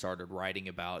Prada started writing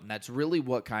about. And that's really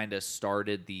what kind of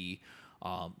started the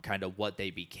kind of what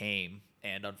they became.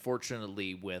 And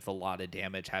unfortunately, with a lot of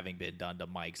damage having been done to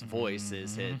Mike's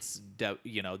voices,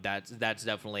 that's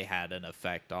definitely had an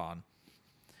effect on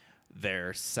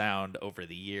their sound over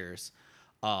the years.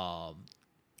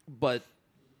 But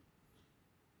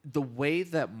the way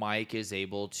that Mike is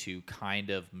able to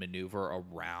kind of maneuver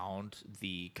around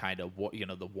the kind of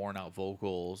the worn out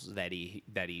vocals that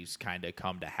he's kind of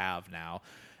come to have now,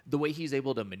 the way he's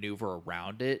able to maneuver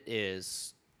around it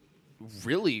is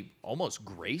really almost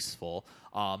graceful.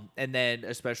 And then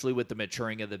especially with the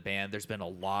maturing of the band, there's been a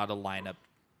lot of lineup.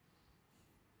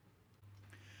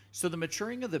 So the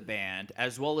maturing of the band,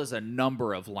 as well as a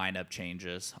number of lineup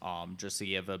changes, just to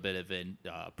give a bit of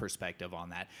a perspective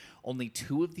on that, only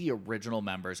 2 of the original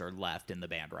members are left in the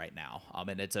band right now,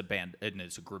 and it's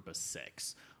a group of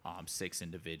 6, 6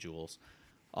 individuals.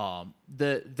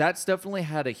 That's definitely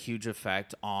had a huge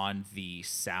effect on the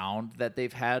sound that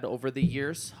they've had over the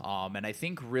years, and I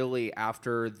think really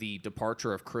after the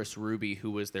departure of Chris Ruby,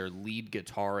 who was their lead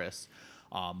guitarist.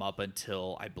 Up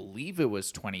until I believe it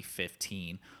was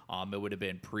 2015. It would have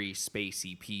been pre-Space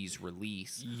EP's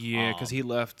release. Yeah, because he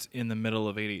left in the middle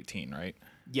of 818, right?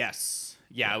 Yes.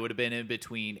 Yeah, it would have been in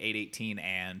between 818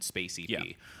 and Space EP.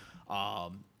 Yeah.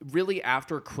 Really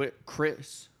after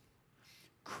Chris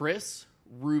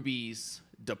Ruby's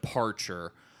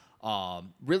departure,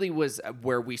 really was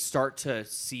where we start to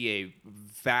see a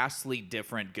vastly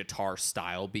different guitar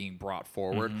style being brought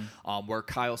forward, where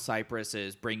Kyle Cypress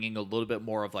is bringing a little bit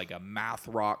more of like a math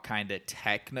rock kind of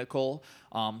technical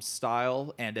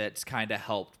style, and it's kind of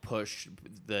helped push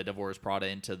the Devoris Prada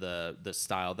into the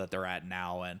style that they're at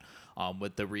now. And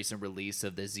with the recent release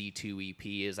of the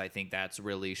Z2 EP, I think that's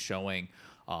really showing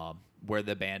where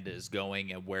the band is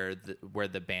going and where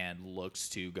the band looks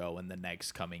to go in the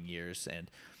next coming years.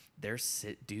 And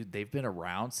they've been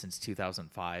around since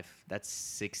 2005. That's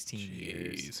 16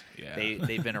 years. Yeah.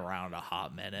 They've been around a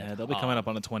hot minute. Yeah, they'll be coming up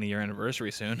on a 20-year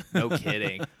anniversary soon. No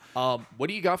kidding. What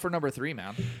do you got for number 3,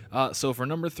 man? So for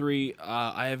number 3,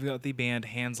 I have got the band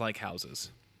Hands Like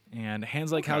Houses. And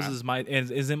Hands Like Houses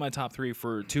is in my top 3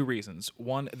 for 2 reasons.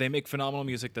 One, they make phenomenal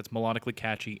music that's melodically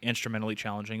catchy, instrumentally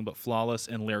challenging, but flawless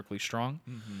and lyrically strong.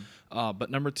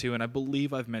 But number 2, and I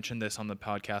believe I've mentioned this on the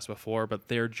podcast before, but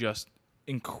they're just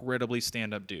incredibly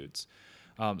stand-up dudes.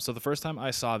 So the first time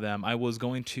I saw them, it was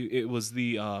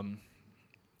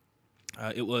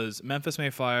Memphis May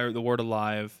Fire, The Word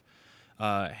Alive,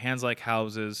 Hands Like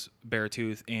Houses,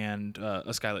 Beartooth, and A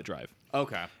Skylit Drive.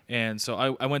 Okay. And so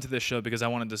I went to this show because I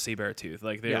wanted to see Beartooth.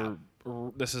 Like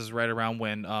this is right around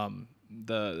when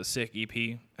the Sick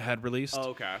EP had released.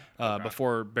 Oh, okay.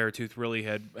 Before Beartooth really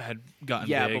had gotten big.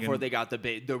 Yeah, before they got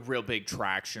the real big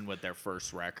traction with their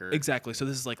first record. Exactly. So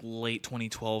this is like late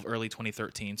 2012, early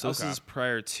 2013. So this is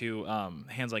prior to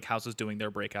Hands Like Houses doing their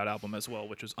breakout album as well,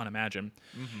 which was Unimagine.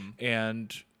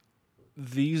 And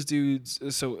these dudes,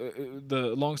 so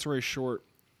the long story short,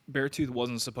 Beartooth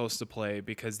wasn't supposed to play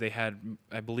because they had,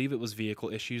 I believe it was vehicle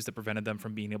issues that prevented them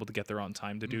from being able to get there on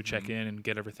time to do check-in and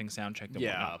get everything sound checked and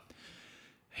whatnot.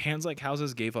 Hands Like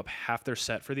Houses gave up half their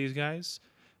set for these guys.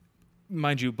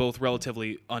 Mind you, both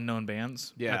relatively unknown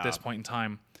bands at this point in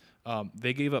time.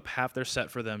 They gave up half their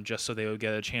set for them just so they would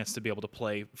get a chance to be able to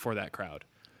play for that crowd.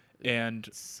 And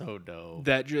so dope.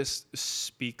 That just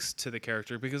speaks to the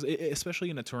character because especially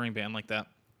in a touring band like that,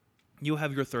 you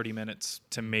have your 30 minutes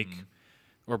to make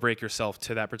or break yourself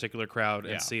to that particular crowd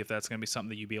and see if that's going to be something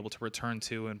that you'd be able to return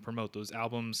to and promote those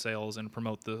album sales and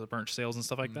promote the merch sales and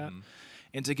stuff like that.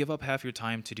 And to give up half your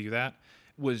time to do that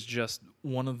was just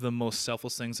one of the most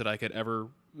selfless things that I could ever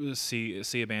see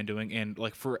a band doing. And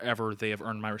like forever, they have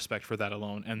earned my respect for that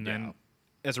alone. And then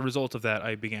as a result of that,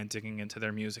 I began digging into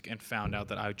their music and found out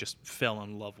that I just fell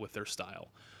in love with their style.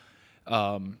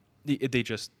 They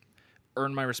just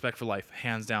earned my respect for life,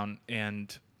 hands down,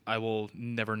 and I will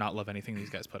never not love anything these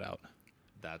guys put out.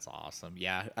 That's awesome.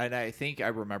 Yeah, and I think I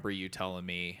remember you telling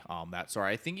me that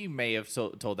story. I think you may have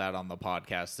told that on the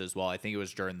podcast as well. I think it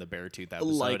was during the Beartooth episode.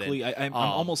 Likely. I'm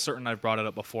almost certain I've brought it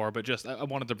up before, but just I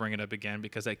wanted to bring it up again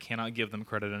because I cannot give them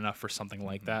credit enough for something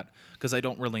like that because I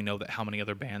don't really know that how many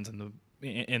other bands in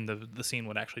the scene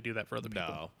would actually do that for other people.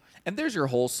 No. And there's your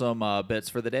wholesome bits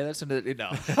for the day. That's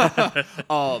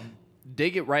no.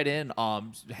 Dig it right in.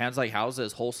 Hands Like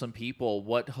Houses, wholesome people.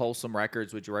 What wholesome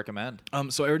records would you recommend?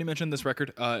 So I already mentioned this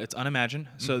record. It's Unimagine.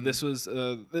 So this was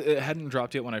it hadn't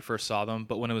dropped yet when I first saw them,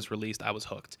 but when it was released, I was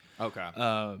hooked.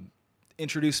 Okay.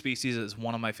 Introduce Species is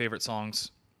one of my favorite songs,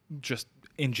 just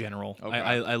in general. Okay.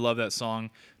 I love that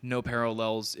song. No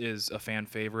Parallels is a fan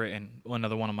favorite and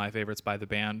another one of my favorites by the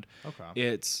band. Okay.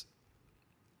 It's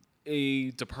a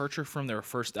departure from their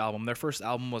first album. Their first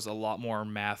album was a lot more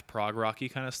math prog rocky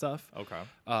kind of stuff. Okay.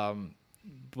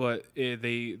 but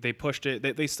they pushed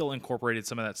it. They still incorporated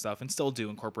some of that stuff and still do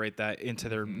incorporate that into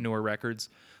their newer records.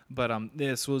 But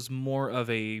this was more of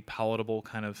a palatable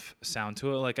kind of sound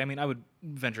to it. Like, I mean, I would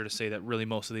venture to say that really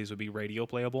most of these would be radio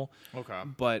playable. Okay.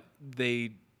 But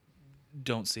they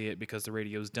don't see it because the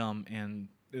radio's dumb, and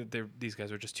these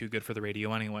guys are just too good for the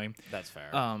radio anyway. That's fair.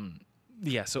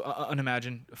 Yeah, so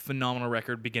Unimagine, phenomenal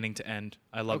record beginning to end.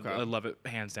 I love it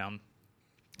hands down.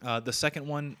 The second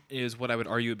one is what I would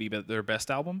argue would be their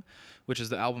best album, which is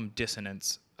the album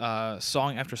Dissonance.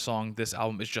 Song after song, this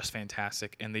album is just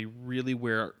fantastic, and they really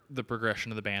wear the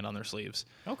progression of the band on their sleeves.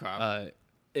 Okay.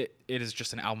 It is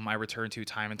just an album I return to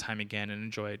time and time again and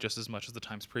enjoy just as much as the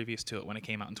times previous to it when it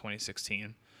came out in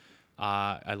 2016.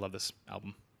 I love this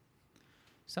album.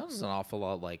 Sounds an awful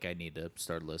lot like I need to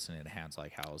start listening to Hands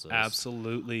Like Houses.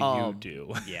 Absolutely, you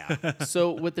do. Yeah.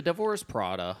 So with the Devil Wears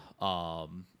Prada,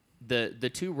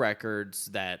 the two records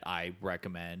that I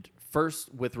recommend,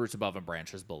 first With Roots Above and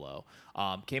Branches Below,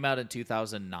 came out in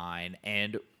 2009,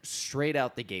 and straight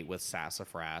out the gate with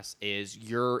Sassafras is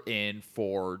you're in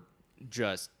for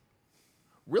just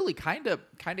really kind of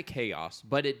chaos,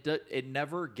 but it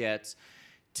never gets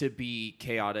to be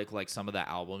chaotic like some of the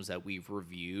albums that we've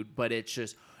reviewed, but it's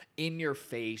just in your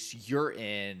face, you're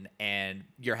in, and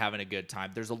you're having a good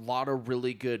time. There's a lot of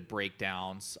really good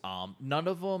breakdowns. None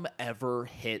of them ever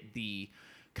hit the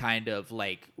kind of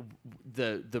like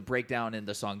the breakdown in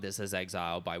the song "This Is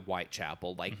Exile" by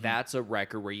Whitechapel. Like that's a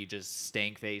record where you just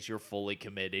stank face, you're fully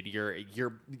committed,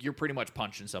 you're pretty much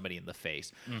punching somebody in the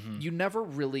face. You never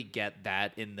really get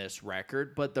that in this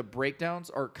record, but the breakdowns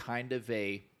are kind of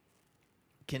a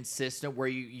consistent where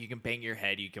you can bang your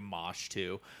head, you can mosh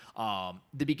to.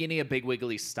 The beginning of Big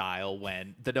Wiggly Style,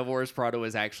 when the Devil Wears Prada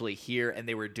was actually here and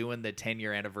they were doing the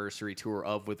 10-year anniversary tour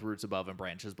of With Roots Above and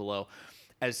Branches Below.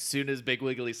 As soon as Big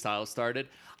Wiggly Style started,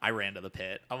 I ran to the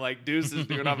pit. I'm like, deuces,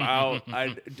 dude, I'm out.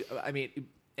 I mean,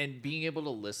 and being able to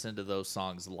listen to those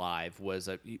songs live was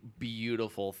a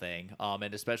beautiful thing.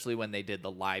 And especially when they did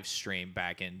the live stream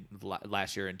back in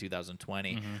last year in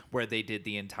 2020, where they did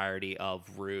the entirety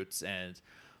of Roots, and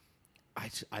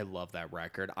I love that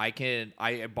record. I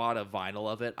bought a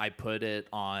vinyl of it. I put it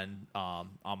on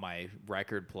my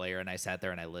record player, and I sat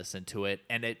there and I listened to it,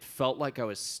 and it felt like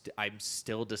I'm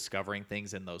still discovering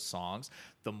things in those songs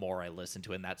the more I listen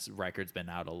to it. And that record's been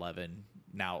out 11,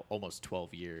 now almost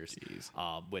 12 years,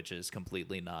 which is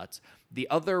completely nuts. The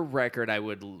other record I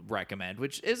would recommend,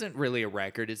 which isn't really a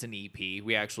record, is an EP.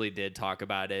 We actually did talk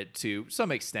about it to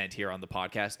some extent here on the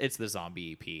podcast. It's the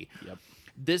Zombie EP. Yep.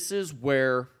 This is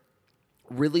where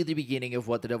really the beginning of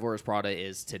what the Devil Wears Prada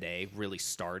is today really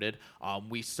started.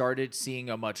 We started seeing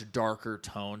a much darker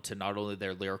tone to not only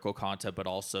their lyrical content, but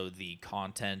also the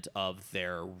content of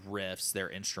their riffs, their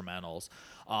instrumentals.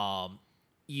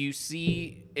 You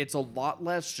see it's a lot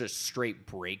less just straight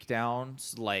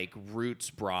breakdowns like Roots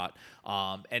brought,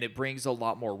 and it brings a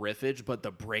lot more riffage, but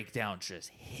the breakdown just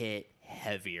hit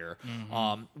heavier.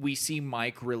 We see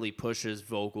Mike really push his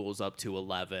vocals up to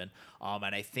 11,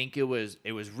 and I think it was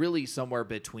really somewhere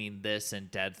between this and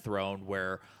Dead Throne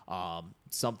where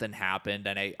something happened,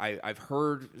 and I've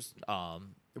heard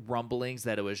rumblings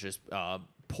that it was just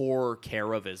poor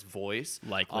care of his voice,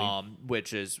 likely,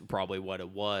 which is probably what it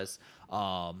was.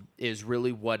 Is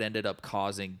really what ended up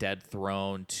causing Dead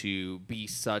Throne to be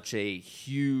such a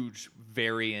huge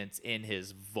variance in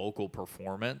his vocal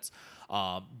performance.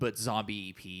 But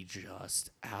Zombie EP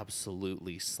just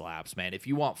absolutely slaps, man. If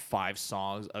you want 5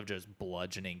 songs of just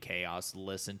bludgeoning chaos,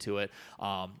 listen to it.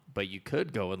 But you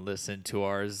could go and listen to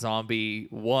our Zombie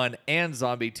 1 and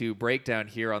Zombie 2 breakdown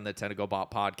here on the Tentacle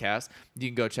Bot podcast. You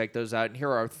can go check those out and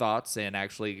hear our thoughts and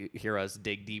actually hear us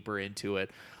dig deeper into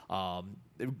it.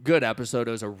 Good episode.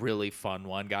 It was a really fun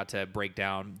one. Got to break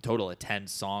down total of 10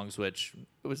 songs, which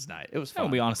it was nice. It was fun.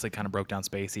 And we honestly kind of broke down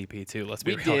Space EP too. Let's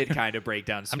be real. We did kind of break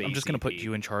down Space I'm just going to put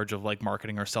you in charge of like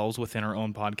marketing ourselves within our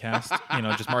own podcast.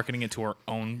 Just marketing it to our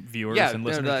own viewers and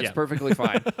listeners. That's perfectly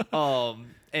fine.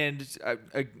 And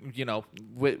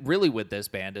really with this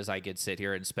band is I could sit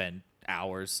here and spend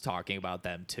hours talking about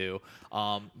them too.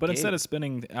 But instead of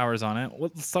spending hours on it,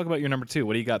 let's talk about your number 2.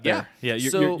 What do you got there? Yeah,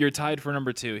 you're tied for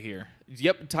number 2 here.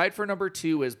 Yep, tied for number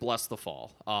 2 is Bless the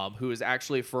Fall, who is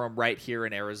actually from right here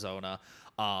in Arizona.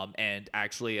 And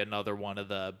actually another one of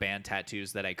the band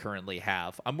tattoos that I currently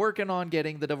have. I'm working on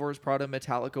getting the Devil Wears Prada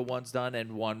Metallica ones done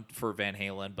and one for Van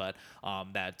Halen, but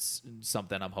that's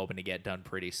something I'm hoping to get done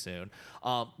pretty soon.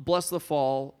 Bless the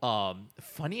Fall,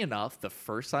 funny enough, the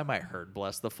first time I heard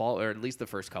Bless the Fall, or at least the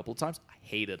first couple of times, I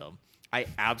hated them. I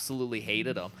absolutely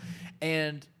hated them.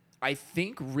 And I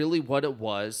think really what it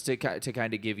was, to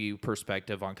kind of give you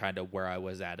perspective on kind of where I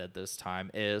was at this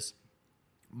time, is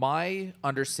my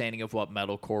understanding of what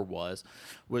metalcore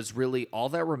was really All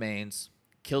That Remains,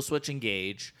 Killswitch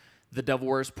Engage, The Devil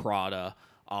Wears Prada.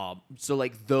 So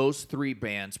like those three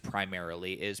bands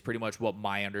primarily is pretty much what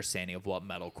my understanding of what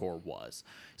metalcore was.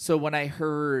 So when I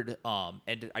heard,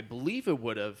 and I believe it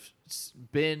would have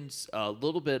been a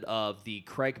little bit of the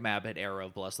Craig Mabbitt era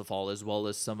of Bless the Fall, as well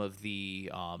as some of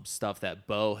the stuff that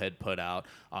Bo had put out,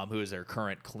 who is their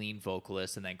current clean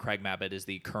vocalist, and then Craig Mabbitt is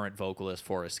the current vocalist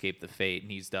for Escape the Fate,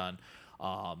 and he's done.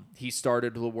 He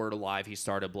started The Word Alive, he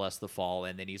started Bless the Fall,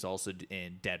 and then he's also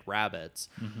in Dead Rabbits.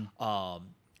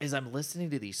 Is I'm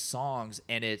listening to these songs,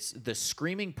 and it's the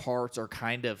screaming parts are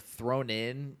kind of thrown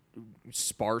in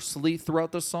sparsely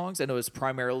throughout the songs, and it was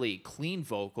primarily clean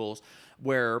vocals,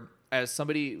 where as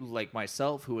somebody like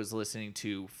myself who was listening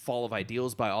to Fall of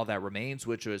Ideals by All That Remains,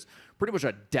 which was pretty much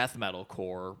a death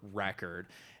metalcore record,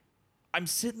 I'm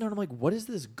sitting there and I'm like, what is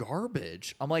this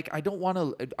garbage? I'm like, I don't want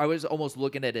to, I was almost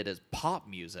looking at it as pop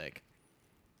music.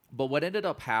 But what ended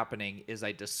up happening is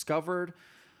I discovered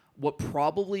what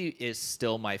probably is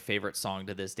still my favorite song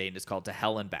to this day, and it's called To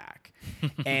Hell and Back.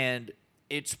 And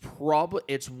it's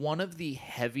one of the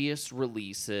heaviest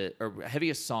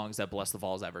songs that Bless the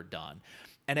Fall has ever done.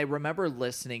 And I remember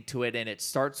listening to it, and it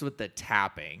starts with the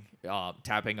tapping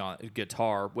on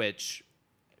guitar, which,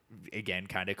 again,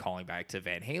 kind of calling back to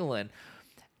Van Halen.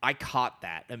 I caught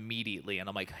that immediately, and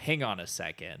I'm like, hang on a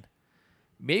second.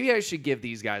 Maybe I should give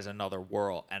these guys another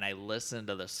whirl. And I listened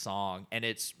to the song, and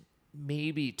it's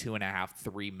maybe 2.5,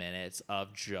 3 minutes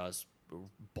of just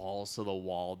balls to the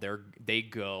wall. They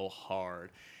go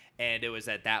hard. And it was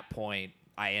at that point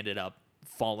I ended up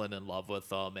falling in love with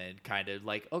them and kind of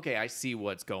like, okay, I see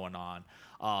what's going on.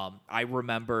 I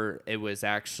remember it was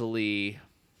actually,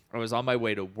 I was on my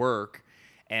way to work,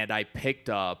 and I picked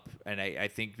up, and I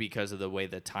think because of the way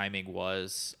the timing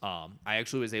was, I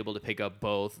actually was able to pick up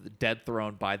both Dead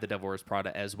Throne by The Devil Wears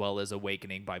Prada as well as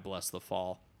Awakening by Bless the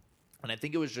Fall. And I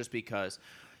think it was just because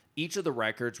each of the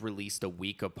records released a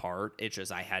week apart. It's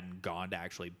just I hadn't gone to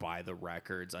actually buy the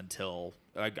records until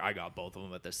I got both of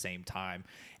them at the same time.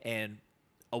 And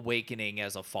Awakening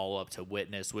as a follow-up to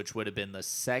Witness, which would have been the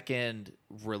second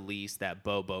release that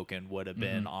Bo Boken would have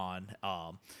been on,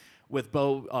 with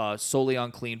Bo solely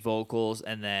on clean vocals,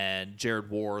 and then Jared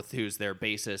Worth, who's their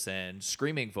bassist and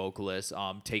screaming vocalist,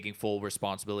 taking full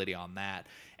responsibility on that,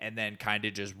 and then kind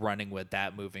of just running with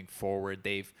that moving forward.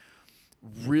 They've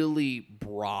really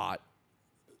brought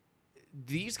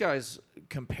these guys,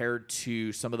 compared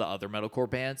to some of the other metalcore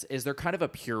bands, is they're kind of a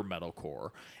pure metalcore,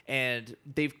 and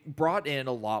they've brought in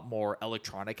a lot more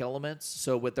electronic elements.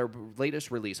 So with their latest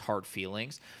release, Hard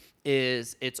Feelings,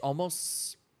 it's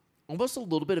almost a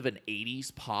little bit of an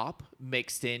 80s pop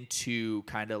mixed into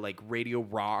kind of like radio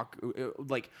rock,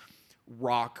 like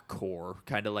rock core,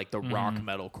 kind of like the rock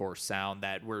metalcore sound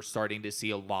that we're starting to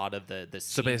see a lot of the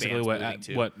So basically what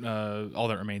All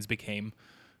That Remains became.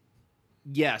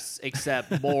 Yes,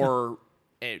 except more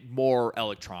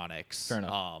electronics. Fair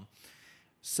enough.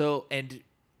 So, and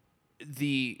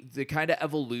the kind of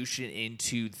evolution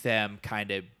into them kind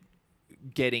of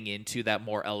getting into that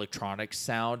more electronic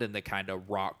sound and the kind of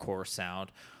rock core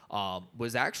sound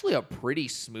was actually a pretty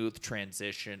smooth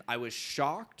transition. I was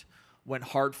shocked when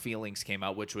Hard Feelings came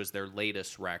out, which was their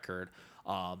latest record,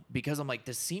 because I'm like,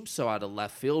 this seems so out of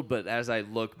left field. But as I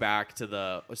look back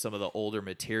to some of the older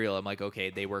material, I'm like, okay,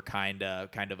 they were kind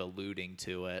of alluding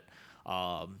to it.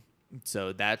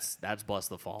 So that's Bless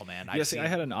the Fall, man. I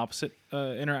had an opposite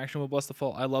interaction with Bless the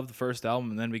Fall. I loved the first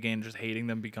album and then began just hating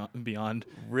them beyond.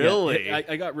 Really? Yeah,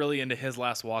 I got really into His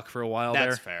Last Walk for a while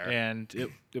That's there. fair.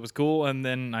 And it was cool, and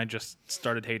then I just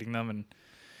started hating them, and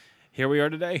here we are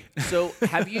today. So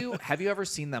have you ever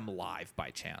seen them live by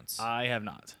chance? I have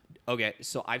not. Okay,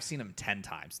 so I've seen them 10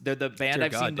 times. They're the band Dear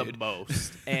I've God, seen dude. the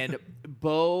most. And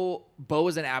Bo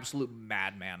is an absolute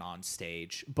madman on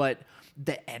stage, but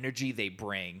the energy they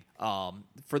bring.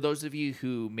 For those of you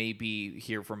who may be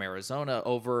here from Arizona,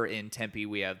 over in Tempe,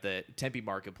 we have the Tempe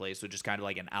Marketplace, which is kind of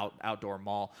like an outdoor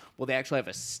mall. Well, they actually have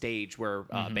a stage where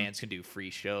bands can do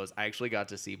free shows. I actually got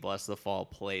to see Bless the Fall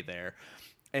play there.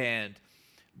 And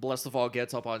Bless the Fall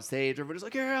gets up on stage. Everybody's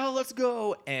like, yeah, let's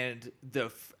go. And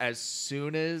as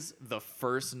soon as the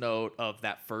first note of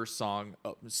that first song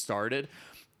started,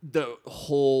 the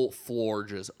whole floor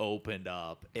just opened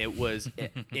up. It was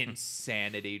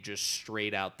insanity, just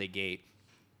straight out the gate.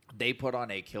 They put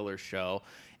on a killer show.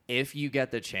 If you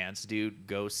get the chance, dude,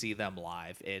 go see them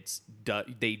live.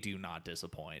 They do not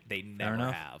disappoint. They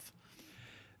never have.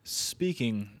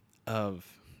 Speaking of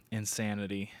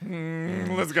insanity,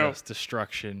 let's go.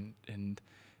 Destruction and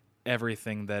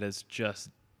everything that is just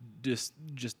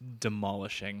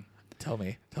demolishing. Tell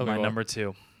me My more. number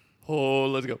 2, Oh,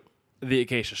 let's go. the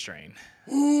Acacia Strain.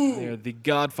 They're the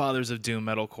godfathers of doom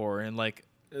metalcore, and like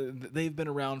they've been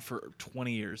around for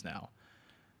 20 years now.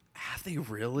 Have they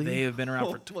really? They have been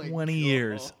around for Oh my 20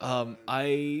 years. God.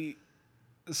 I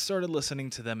started listening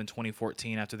to them in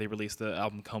 2014 after they released the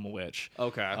album Coma Witch.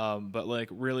 Okay. But like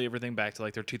really everything back to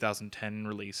like their 2010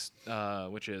 release,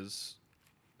 which is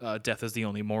Death is the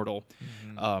Only Mortal.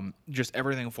 Just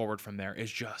everything forward from there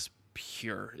is just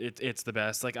pure. It's the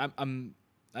best. Like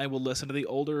I will listen to the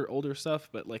older stuff,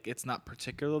 but like it's not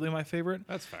particularly my favorite.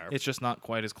 That's fair. It's just not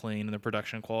quite as clean, and the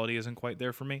production quality isn't quite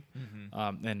there for me.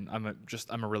 And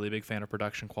I'm a really big fan of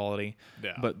production quality.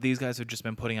 Yeah. But these guys have just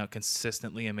been putting out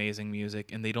consistently amazing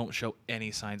music, and they don't show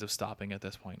any signs of stopping at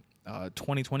this point.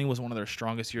 2020 was one of their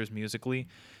strongest years musically,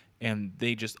 and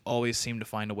they just always seem to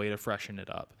find a way to freshen it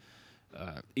up.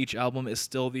 Each album is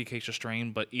still the Acacia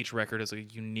Strain, but each record is a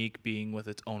unique being with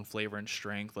its own flavor and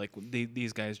strength. Like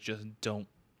these guys just don't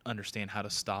understand how to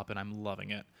stop, and I'm loving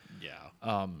it. Yeah.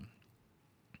 I'm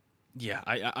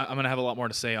gonna have a lot more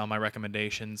to say on my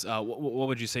recommendations. What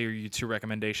would you say are your 2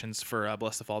 recommendations for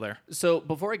Bless the Fall there? So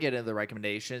before I get into the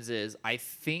recommendations, I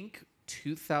think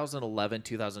 2011,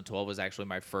 2012 was actually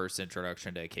my first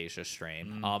introduction to Acacia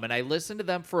Strain. And I listened to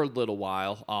them for a little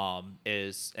while.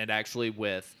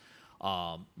 With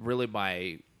really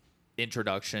my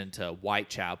introduction to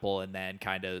Whitechapel, and then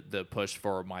kind of the push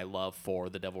for my love for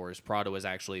The Devil Wears Prada was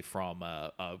actually from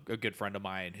a good friend of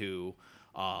mine who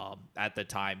at the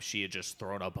time she had just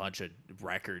thrown a bunch of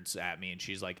records at me, and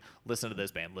she's like, listen to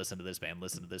this band, listen to this band,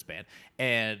 listen to this band.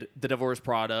 And The Devil Wears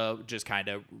Prada just kind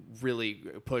of really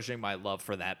pushing my love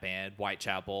for that band.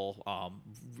 Whitechapel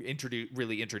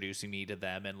really introducing me to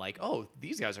them, and like, oh,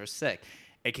 these guys are sick.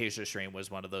 Acacia Strain was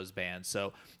one of those bands.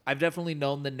 So I've definitely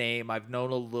known the name. I've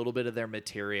known a little bit of their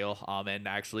material. And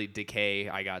actually Decay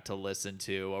I got to listen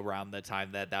to around the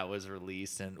time that was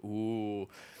released. And ooh,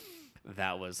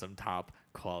 that was some top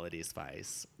quality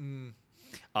Spice.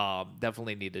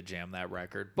 Definitely need to jam that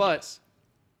record. But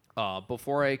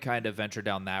before I kind of venture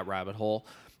down that rabbit hole,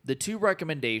 the 2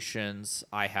 recommendations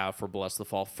I have for Bless the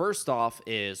Fall, first off,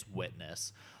 is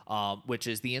Witness. Which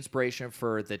is the inspiration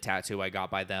for the tattoo I got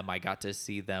by them. I got to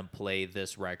see them play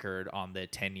this record on the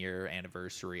 10-year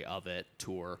anniversary of it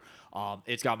tour.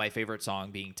 It's got my favorite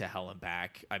song being To Hell and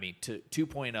Back. I mean,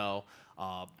 2.0.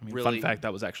 Really, fun fact,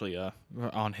 that was actually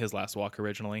on His Last Walk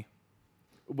originally.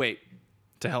 Wait.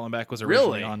 To Hell and Back was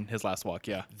originally Really? on His Last Walk,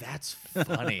 yeah. That's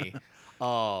funny.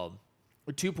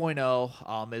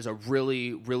 2.0 is a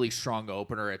really, really strong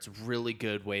opener. It's a really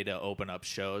good way to open up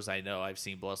shows. I know I've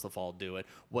seen Bless the Fall do it.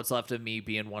 What's Left of Me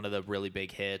being one of the really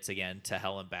big hits, again, To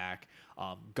Hell and Back.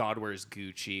 God Wears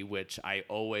Gucci, which I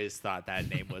always thought that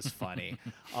name was funny.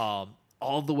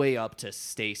 All the way up to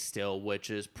Stay Still, which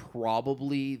is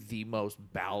probably the most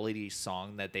ballady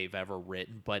song that they've ever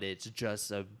written, but it's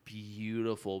just a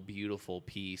beautiful, beautiful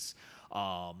piece.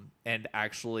 And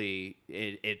actually,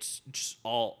 it's just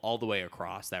all the way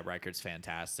across. That record's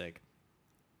fantastic.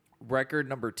 Record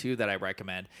number 2 that I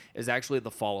recommend is actually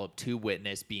the follow-up to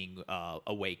Witness, being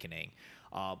Awakening.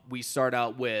 We start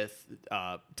out with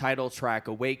title track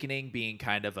Awakening being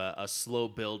kind of a slow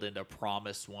build into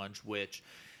Promised One, which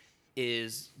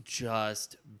is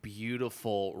just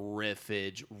beautiful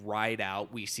riffage right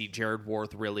out. We see Jared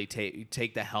Worth really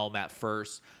take the helm at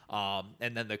first,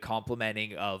 and then the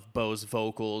complementing of Bo's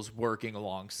vocals working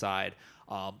alongside.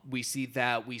 We see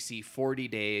 40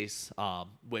 Days,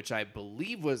 which I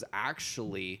believe was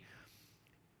actually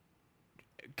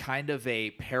kind of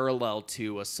a parallel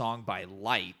to a song by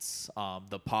Lights,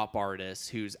 the pop artist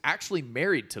who's actually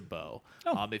married to Bo.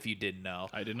 If you didn't know.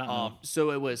 I did not know.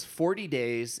 So it was 40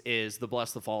 Days is the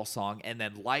Bless the Fall song, and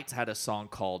then Lights had a song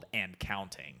called And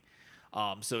Counting.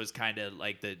 So it's kind of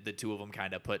like the 2 of them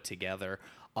kind of put together.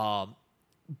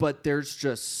 But there's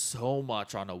just so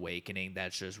much on Awakening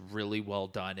that's just really well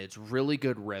done. It's really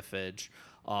good riffage.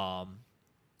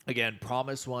 Again,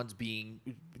 Promised Ones being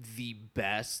the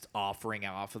best offering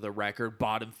off of the record.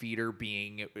 Bottom Feeder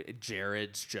being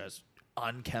Jared's just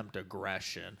unkempt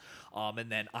aggression.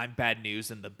 And then I'm Bad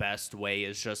News in the best way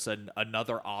is just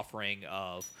another offering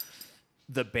of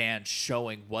the band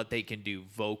showing what they can do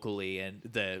vocally,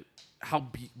 and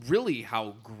how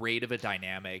great of a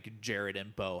dynamic Jared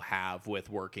and Bo have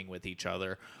with working with each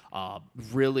other.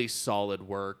 Really solid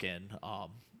work, and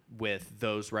with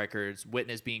those records,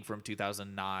 Witness being from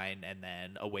 2009 and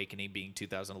then Awakening being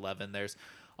 2011, there's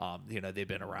they've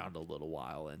been around a little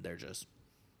while, and they're just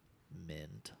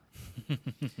mint.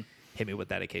 Hit me with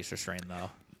that Acacia Strain though.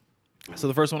 So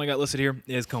the first one I got listed here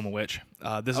is Coma Witch.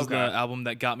 This is Okay. the album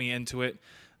that got me into it.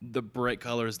 the bright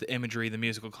colors, the imagery, the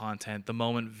musical content, the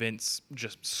moment Vince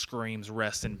just screams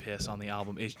 "rest in piss" on the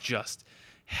album, it just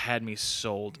had me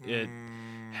sold. It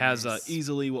has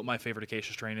easily what my favorite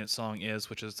Acacia Strain song is,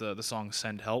 which is the song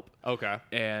 "Send Help." Okay.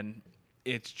 And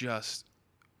it's just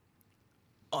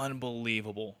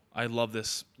unbelievable. I love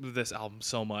this album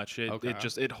so much.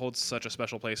 It holds such a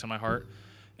special place in my heart.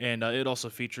 And it also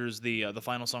features the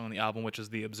final song on the album, which is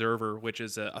 "The Observer," which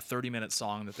is a 30-minute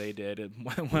song that they did.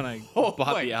 When I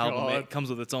bought the album, it comes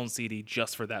with its own CD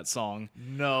just for that song.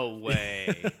 No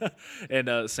way.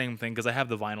 And same thing, because I have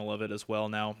the vinyl of it as well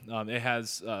now. It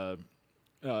has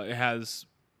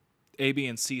A, B,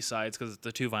 and C sides because it's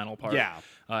the 2 vinyl part. Yeah.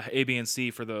 A, B, and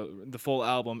C for the full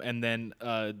album, and then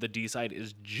the D side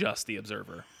is just "The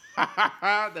Observer."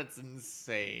 That's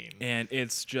insane. And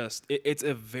it's just it's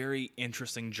a very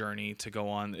interesting journey to go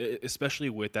on, especially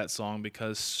with that song,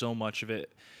 because so much of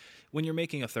it, when you're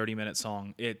making a 30-minute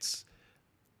song, it's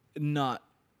not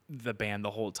the band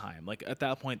the whole time. Like at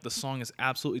that point, the song is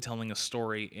absolutely telling a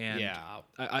story, and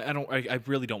I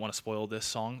really don't want to spoil this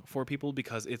song for people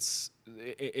because it's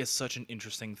such an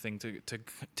interesting thing to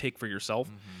take for yourself.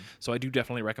 So I do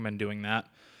definitely recommend doing that.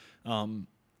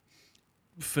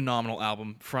 Phenomenal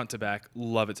album, front to back,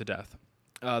 love it to death.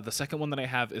 The second one that I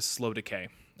have is Slow Decay,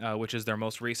 which is their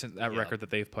most recent record that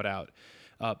they've put out.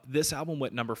 This album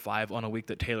went number 5 on a week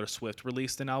that Taylor Swift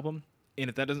released an album, and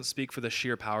if that doesn't speak for the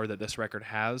sheer power that this record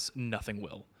has, nothing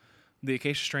will. The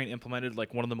Acacia Strain implemented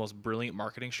like one of the most brilliant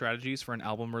marketing strategies for an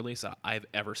album release I've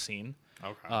ever seen.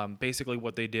 Okay. Basically,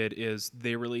 what they did is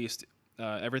they released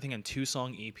everything in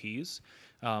 2-song EPs,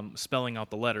 spelling out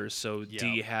the letters. So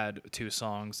D had 2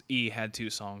 songs, E had 2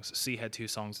 songs, C had 2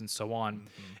 songs, and so on.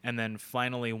 And then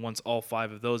finally, once all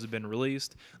 5 of those had been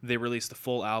released, they released the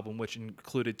full album, which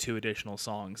included 2 additional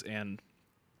songs. And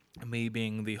me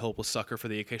being the hopeless sucker for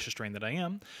the Acacia Strain that I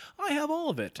am, I have all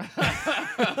of it.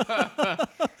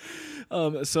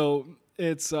 So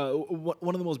it's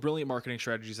one of the most brilliant marketing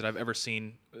strategies that I've ever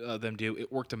seen them do.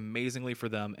 It worked amazingly for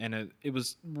them, and it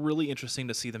was really interesting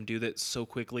to see them do that so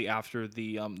quickly after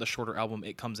the shorter album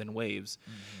 "It Comes in Waves,"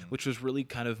 which was really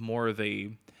kind of more of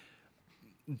a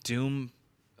doom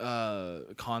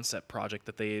concept project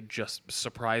that they had just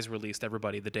surprise released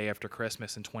everybody the day after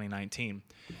Christmas in 2019.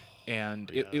 And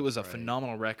it was a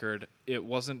phenomenal record. It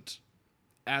wasn't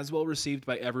as well received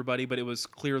by everybody, but it was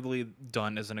clearly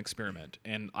done as an experiment.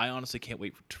 And I honestly can't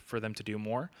wait for them to do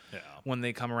more. Yeah. When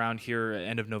they come around here at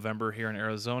end of November here in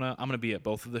Arizona, I'm going to be at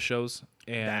both of the shows.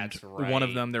 And one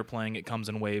of them, they're playing "It Comes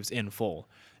in Waves" in full.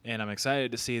 And I'm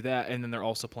excited to see that. And then they're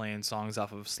also playing songs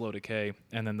off of Slow Decay.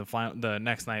 And then the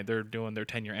next night, they're doing their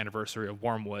 10-year anniversary of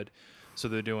Wormwood. So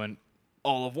they're doing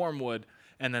all of Wormwood,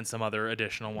 and then some other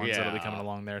additional ones that'll be coming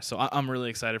along there. So I'm really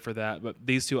excited for that. But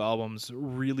these 2 albums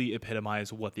really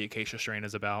epitomize what the Acacia Strain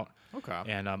is about. Okay.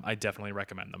 And I definitely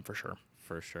recommend them for sure.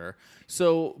 For sure.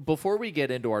 So before we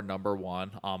get into our number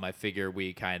 1, I figure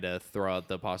we kind of throw out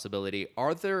the possibility.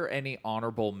 Are there any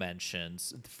honorable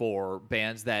mentions for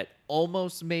bands that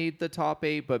almost made the top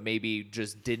 8, but maybe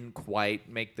just didn't quite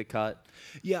make the cut?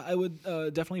 Yeah, I would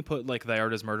definitely put like Thy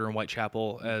Art Is Murder and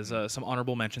Whitechapel as some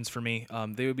honorable mentions for me.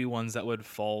 They would be ones that would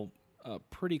fall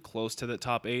pretty close to the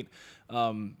top 8.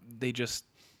 They just,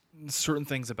 certain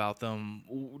things about them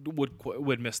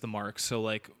would miss the mark. So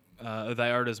like Thy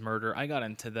Art Is Murder, I got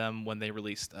into them when they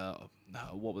released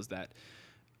what was that?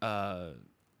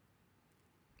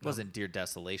 Wasn't Dear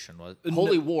Desolation, was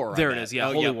Holy War? There it is,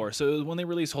 yeah, Holy War. So it was when they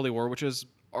released Holy War, which is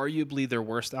arguably their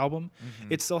worst album.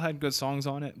 It still had good songs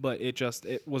on it, but it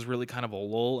was really kind of a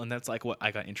lull, and that's like what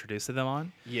I got introduced to them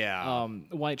on. Yeah.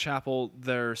 Whitechapel,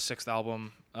 their 6th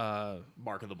album,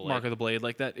 Mark of the Blade. Mark of the Blade,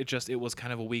 like that. It was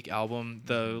kind of a weak album.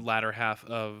 The latter half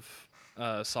of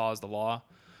Saw Is the Law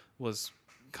was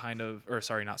kind of, or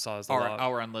sorry, not Saw Is the Law.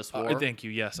 Our Endless War. Thank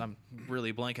you. Yes, I'm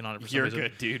really blanking on it for some reason.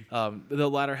 reason. You're good, dude. The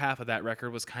latter half of that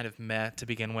record was kind of meh to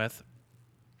begin with.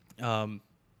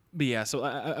 But yeah, so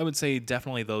I would say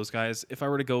definitely those guys. If I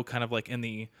were to go kind of like in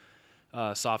the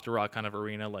softer rock kind of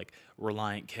arena, like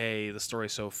Reliant K, The Story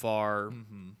So Far,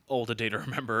 Old A Day to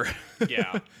Remember.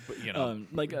 Yeah, but,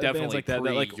 like definitely bands like that,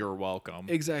 like You're Welcome.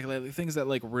 Exactly, like, things that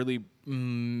like really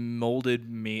molded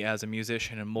me as a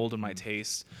musician and molded my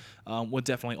tastes would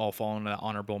definitely all fall on that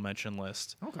honorable mention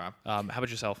list. Okay. How about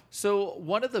yourself? So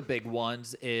one of the big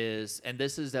ones is, and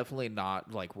this is definitely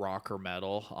not like rock or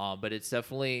metal, but it's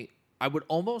definitely, I would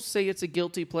almost say it's a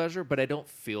guilty pleasure, but I don't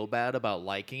feel bad about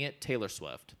liking it. Taylor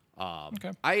Swift.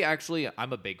 Okay.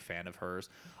 I'm a big fan of hers.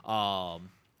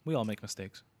 We all make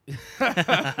mistakes.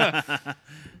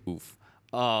 Oof.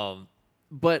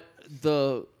 But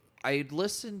I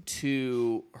listened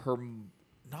to her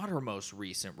not her most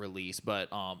recent release, but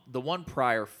the one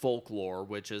prior, Folklore,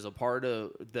 which is a part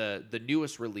of the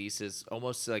newest release, is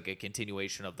almost like a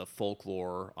continuation of the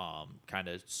Folklore kind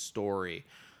of story.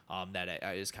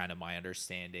 That is kind of my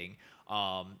understanding.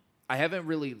 I haven't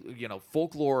really,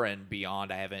 Folklore and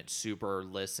beyond, I haven't super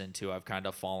listened to. I've kind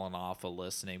of fallen off of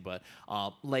listening, but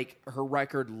like her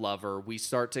record Lover, we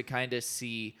start to kind of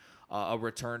see a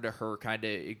return to her kind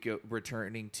of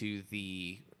returning to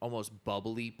the almost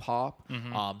bubbly pop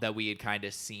that we had kind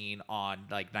of seen on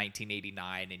like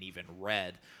 1989 and even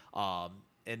Red.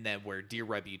 And then where Dear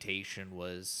Reputation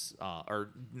was,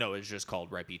 it's just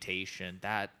called Reputation.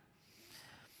 That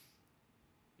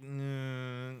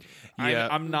I'm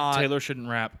not. Taylor shouldn't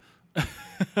rap.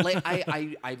 Like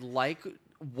I like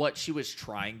what she was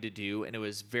trying to do, and it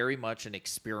was very much an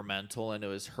experimental, and it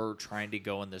was her trying to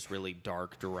go in this really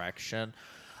dark direction.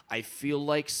 I feel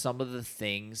like some of the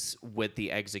things with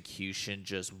the execution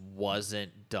just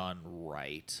wasn't done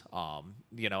right.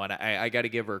 And I got to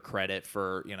give her credit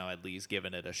for, at least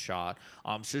giving it a shot.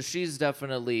 So she's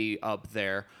definitely up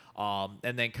there.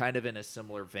 And then kind of in a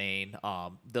similar vein,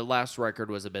 the last record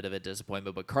was a bit of a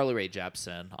disappointment, but Carly Rae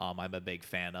Jepsen, I'm a big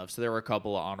fan of. So there were a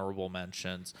couple of honorable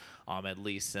mentions, at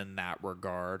least in that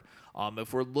regard.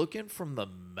 If we're looking from the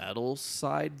metal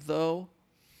side, though,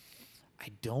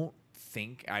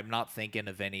 I'm not thinking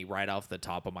of any right off the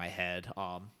top of my head.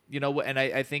 And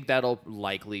I think that'll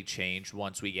likely change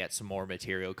once we get some more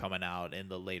material coming out in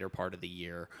the later part of the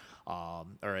year,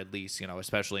 or at least,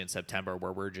 especially in September,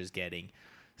 where we're just getting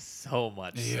so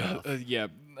much stuff.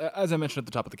 As I mentioned at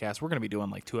the top of the cast, we're going to be doing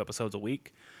like 2 episodes a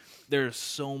week. There's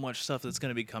so much stuff that's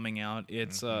going to be coming out.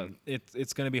 It's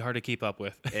it's going to be hard to keep up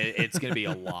with. It's going to be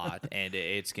a lot, and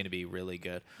it's going to be really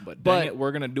good. But dang it,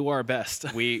 we're going to do our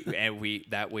best. we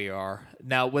are.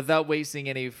 Now, without wasting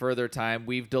any further time,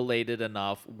 we've delayed it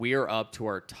enough. We're up to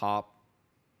our top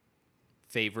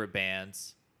favorite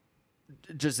bands,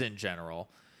 just in general.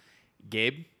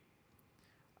 Gabe,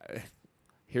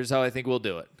 here's how I think we'll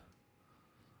do it.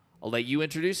 I'll let you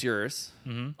introduce yours.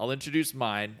 Mm-hmm. I'll introduce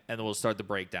mine, and then we'll start the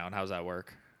breakdown. How's that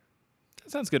work?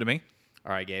 That sounds good to me.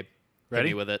 All right, Gabe. Ready?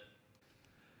 Hit me with it.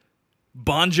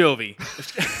 Bon Jovi.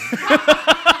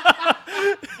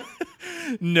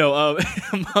 No. I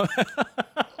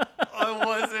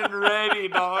wasn't ready,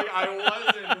 dog. I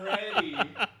wasn't ready.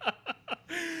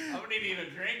 I'm going to need a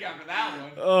drink after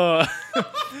that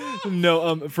one.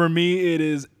 No, for me, it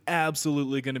is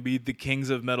absolutely going to be the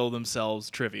kings of metal themselves,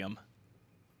 Trivium.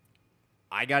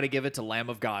 I got to give it to Lamb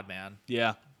of God, man.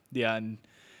 Yeah, and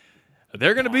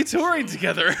they're going to be touring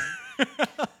together.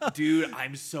 Dude,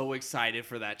 I'm so excited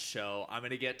for that show. I'm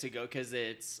going to get to go because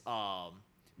it's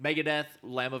Megadeth,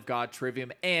 Lamb of God,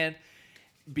 Trivium, and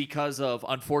because of,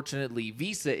 unfortunately,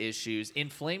 visa issues, In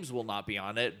Flames will not be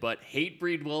on it, but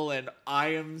Hatebreed will, and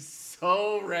I am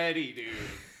so ready, dude.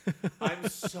 I'm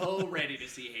so ready to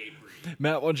see Hatebreed.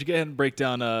 Matt, why don't you go ahead and break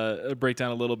down a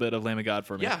little bit of Lamb of God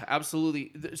for me? Yeah,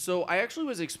 absolutely. So I actually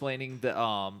was explaining the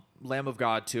Lamb of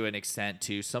God to an extent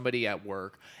to somebody at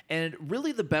work, and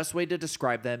really the best way to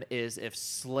describe them is if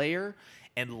Slayer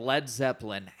and Led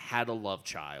Zeppelin had a love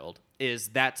child,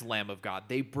 that's Lamb of God.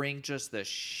 They bring just the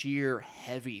sheer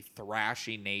heavy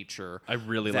thrashy nature. I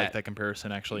really like that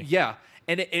comparison, actually. Yeah.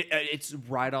 And it's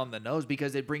right on the nose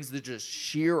because it brings the just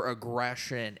sheer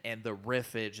aggression and the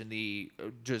riffage and the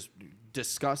just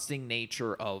disgusting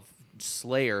nature of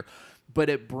Slayer, but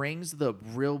it brings the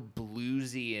real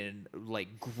bluesy and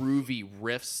like groovy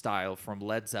riff style from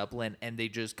Led Zeppelin, and they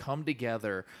just come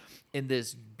together in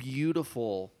this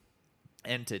beautiful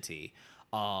entity.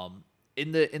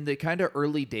 In the kind of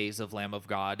early days of Lamb of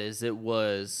God, it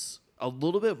was a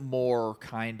little bit more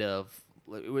kind of.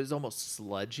 It was almost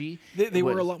sludgy. They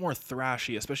were a lot more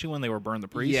thrashy, especially when they were Burn the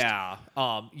Priest. Yeah.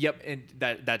 Yep. And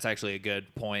that's actually a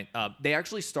good point. They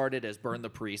actually started as Burn the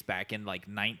Priest back in like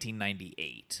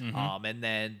 1998. Mm-hmm. And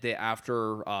then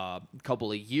after a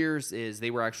couple of years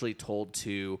they were actually told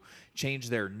to change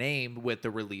their name with the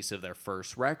release of their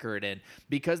first record. And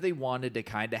because they wanted to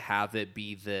kind of have it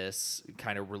be this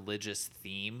kind of religious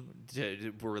theme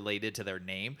related to their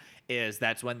name,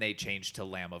 that's when they changed to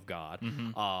Lamb of God.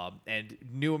 Mm-hmm. And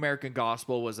New American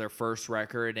Gospel was their first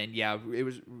record. And yeah, it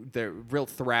was they're real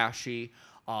thrashy.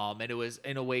 And it was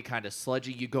in a way kind of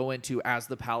sludgy. You go into As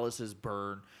the Palaces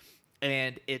Burn,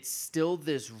 and it's still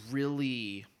this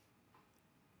really...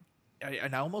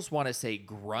 And I almost want to say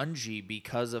grungy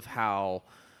because of how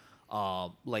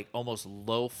like almost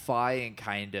lo-fi and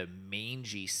kind of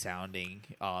mangy sounding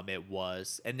it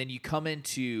was. And then you come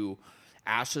into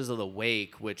Ashes of the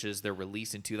Wake, which is their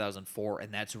release in 2004,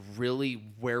 and that's really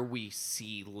where we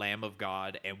see Lamb of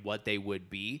God and what they would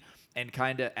be. And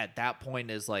kind of at that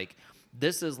point is like,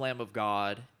 this is Lamb of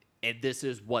God, and this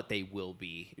is what they will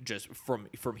be just from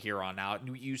here on out.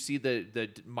 And you see the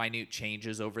minute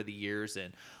changes over the years,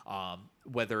 and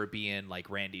whether it be in like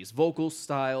Randy's vocal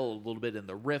style, a little bit in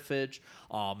the riffage,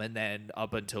 and then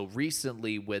up until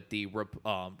recently with the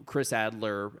Chris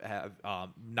Adler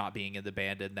not being in the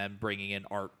band and then bringing in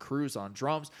Art Cruz on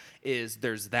drums,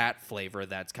 there's that flavor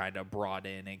that's kind of brought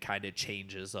in and kind of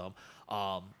changes them.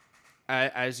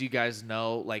 As you guys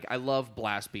know, like I love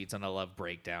blast beats and I love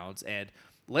breakdowns, and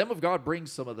Lamb of God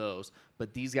brings some of those,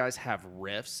 but these guys have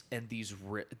riffs, and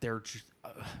they're just,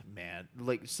 man,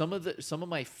 like some of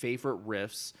my favorite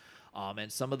riffs,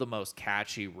 and some of the most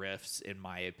catchy riffs, in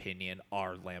my opinion,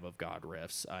 are Lamb of God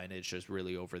riffs, and it's just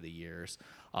really over the years.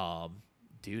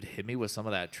 Dude, hit me with some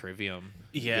of that Trivium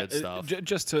good stuff.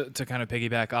 Just to kind of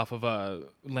piggyback off of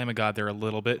Lamb of God there a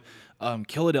little bit,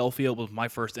 Philadelphia was my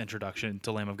first introduction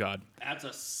to Lamb of God. That's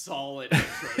a solid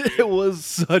intro. It was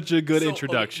such a good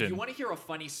introduction. Okay, you want to hear a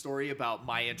funny story about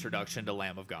my introduction to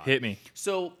Lamb of God? Hit me.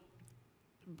 So,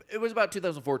 it was about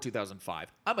 2004,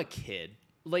 2005. I'm a kid.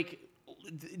 Like,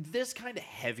 this kind of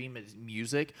heavy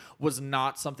music was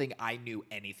not something I knew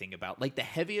anything about. Like, the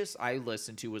heaviest I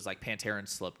listened to was, like, Pantera and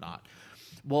Slipknot.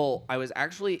 Well, I was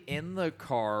actually in the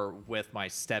car with my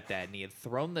stepdad, and he had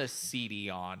thrown the CD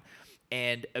on,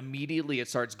 and immediately it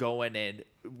starts going, and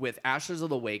with Ashes of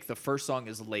the Wake, the first song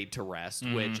is Laid to Rest,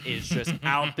 which is just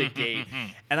out the gate.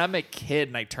 And I'm a kid,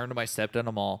 and I turn to my stepdad, and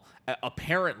I'm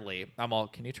all,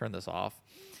 can you turn this off?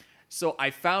 So I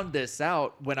found this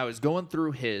out when I was going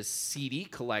through his CD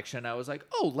collection. I was like,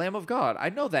 oh, Lamb of God, I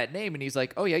know that name. And he's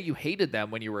like, oh, yeah, you hated them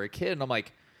when you were a kid. And I'm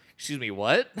like, excuse me,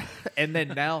 what? And then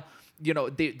now, you know,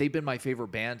 they've been my favorite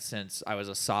band since I was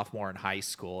a sophomore in high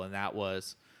school. And that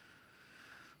was,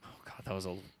 that was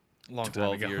a long 12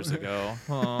 time ago. years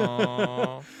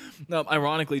ago. No,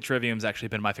 ironically, Trivium's actually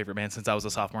been my favorite band since I was a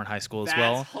sophomore in high school as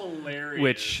well. That's hilarious.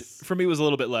 Which for me was a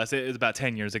little bit less. It was about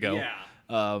 10 years ago. Yeah.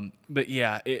 But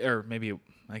yeah, or maybe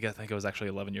I think it was actually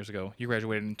 11 years ago. You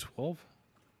graduated in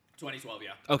 2012, yeah.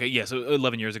 Okay, yeah, so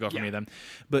 11 years ago for me then.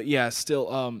 But yeah,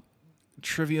 still,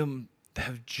 Trivium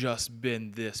have just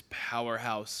been this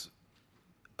powerhouse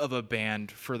of a band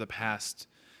for the past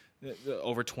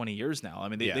over 20 years now. I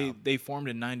mean, they formed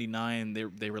in 99.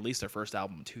 They released their first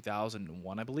album in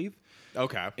 2001, I believe.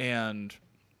 Okay. And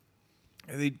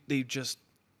they just...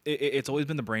 It's always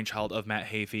been the brainchild of Matt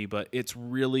Heafy, but it's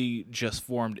really just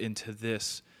formed into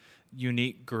this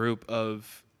unique group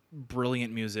of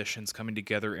brilliant musicians coming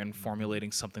together and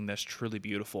formulating something that's truly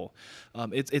beautiful.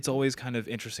 It's always kind of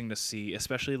interesting to see,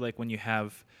 especially like when you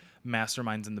have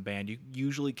masterminds in the band. You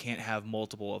usually can't have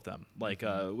multiple of them. Like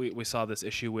we saw this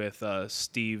issue with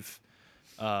Steve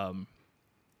from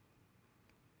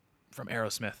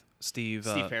Aerosmith. Steve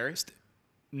Perry?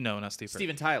 No, not Steve Perry.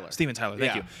 Steven Tyler. Steven Tyler,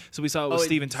 thank you. So we saw it with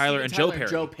Steven Tyler and Joe Perry.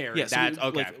 Joe Perry. Yeah, so that's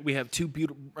okay. We have two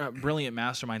brilliant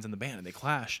masterminds in the band, and they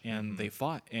clashed, and they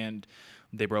fought, and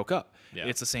they broke up. Yeah.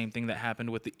 It's the same thing that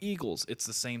happened with the Eagles. It's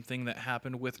the same thing that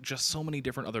happened with just so many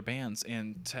different other bands.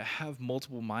 And to have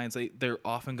multiple minds, they're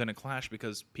often going to clash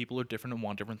because people are different and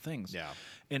want different things. Yeah.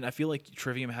 And I feel like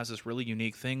Trivium has this really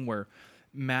unique thing where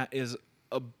Matt is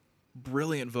a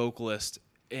brilliant vocalist,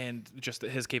 and just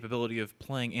his capability of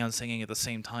playing and singing at the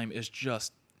same time is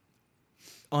just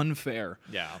unfair.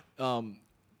 Yeah.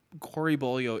 Corey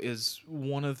Bolio is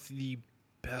one of the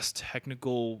best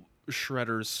technical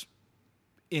shredders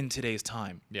in today's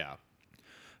time. Yeah.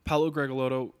 Paolo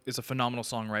Gregolotto is a phenomenal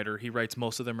songwriter. He writes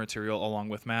most of their material along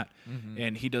with Matt,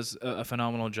 and he does a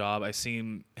phenomenal job. I've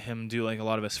seen him do like a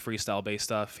lot of his freestyle-based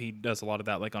stuff. He does a lot of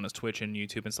that like on his Twitch and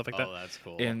YouTube and stuff like that. Oh, that's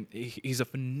cool. And he's a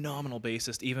phenomenal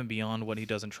bassist, even beyond what he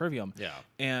does in Trivium. Yeah.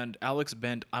 And Alex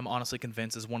Bent, I'm honestly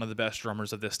convinced, is one of the best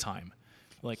drummers of this time.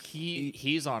 Like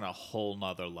he's on a whole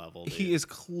nother level. Dude. He is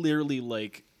clearly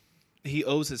like... He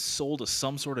owes his soul to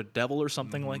some sort of devil or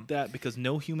something like that, because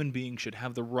no human being should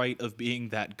have the right of being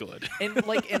that good. And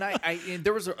like, and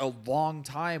there was a long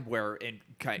time where, and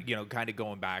kind of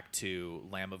going back to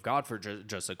Lamb of God for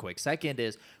just a quick second,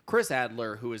 is Chris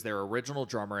Adler, who is their original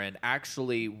drummer, and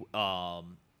actually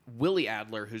Willie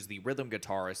Adler, who's the rhythm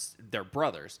guitarist, they're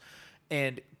brothers.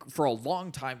 And for a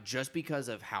long time, just because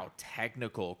of how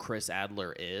technical Chris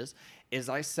Adler is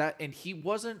I sat, and he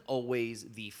wasn't always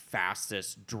the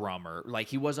fastest drummer. Like,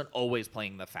 he wasn't always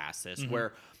playing the fastest,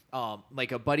 where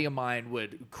like a buddy of mine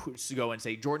would go and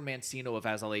say Jordan Mancino of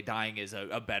As LA Dying is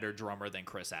a better drummer than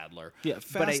Chris Adler. Yeah,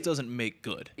 fast doesn't make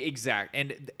good. Exact.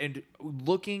 And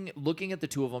looking at the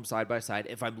two of them side by side,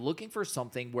 if I'm looking for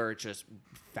something where it's just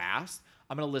fast,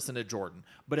 I'm gonna listen to Jordan.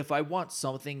 But if I want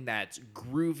something that's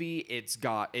groovy, it's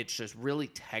just really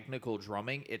technical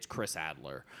drumming, it's Chris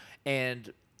Adler.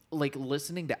 And like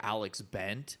listening to Alex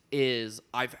Bent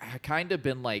I've kind of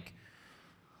been like,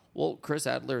 well, Chris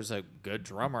Adler's a good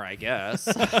drummer, I guess.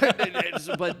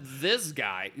 But this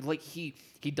guy, like he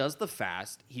does the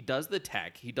fast, he does the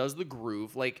tech, he does the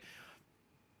groove. Like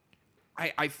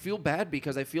I feel bad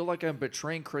because I feel like I'm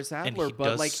betraying Chris Adler, and he but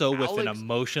does like so with an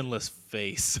emotionless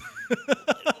face.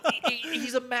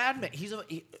 He's a madman.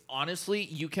 Honestly,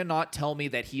 you cannot tell me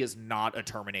that he is not a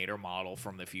Terminator model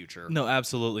from the future. No,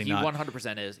 absolutely not. He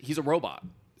 100% is. He's a robot.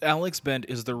 Alex Bent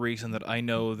is the reason that I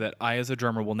know that I, as a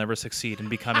drummer, will never succeed in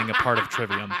becoming a part of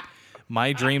Trivium.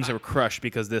 My dreams are crushed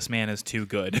because this man is too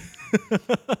good.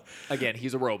 Again,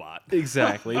 he's a robot.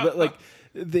 Exactly. But like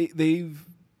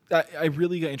I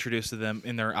really got introduced to them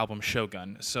in their album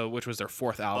Shogun, which was their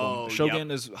fourth album. Shogun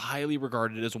is highly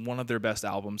regarded as one of their best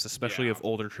albums, especially of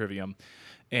older Trivium.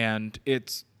 And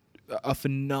it's a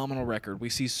phenomenal record. We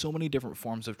see so many different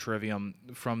forms of Trivium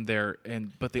from there,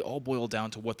 but they all boil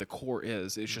down to what the core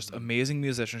is. It's just amazing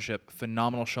musicianship,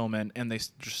 phenomenal showmen, and they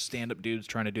just stand-up dudes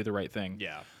trying to do the right thing.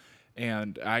 Yeah.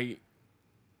 And I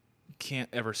can't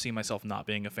ever see myself not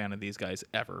being a fan of these guys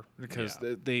ever, because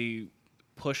they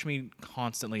push me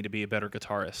constantly to be a better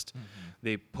guitarist.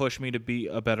 They push me to be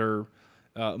a better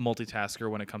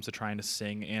multitasker when it comes to trying to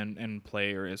sing and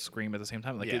play or scream at the same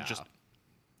time. Like it just,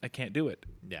 I can't do it.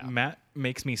 Yeah. Matt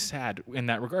makes me sad in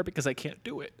that regard because I can't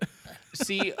do it.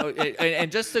 See,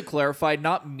 and just to clarify,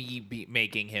 not me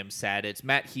making him sad. It's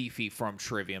Matt Heafy from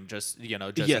Trivium. Just in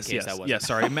case that wasn't. Yes,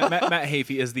 sorry. Matt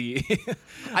Heafy is the.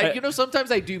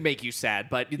 Sometimes I do make you sad,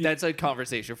 but that's a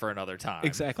conversation for another time.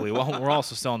 Exactly. Well, we're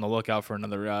also still on the lookout for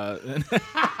another.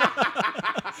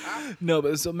 No,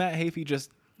 but so Matt Heafy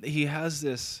he has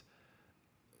this.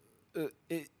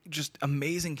 Just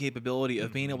amazing capability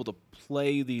of being able to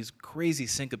play these crazy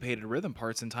syncopated rhythm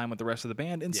parts in time with the rest of the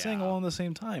band and sing all at the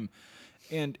same time,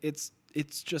 and it's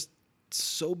just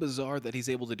so bizarre that he's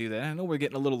able to do that. And I know we're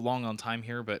getting a little long on time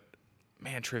here, but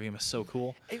man, Trivium is so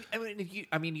cool.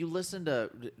 You listen to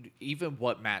even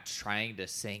what Matt's trying to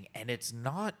sing, and it's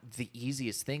not the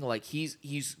easiest thing. Like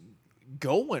he's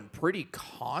going pretty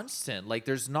constant. Like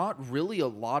there's not really a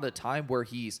lot of time where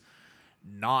he's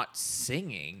not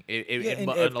singing in a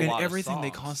lot of everything songs.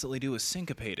 they constantly do is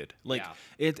syncopated. Like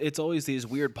it's always these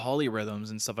weird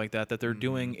polyrhythms and stuff like that they're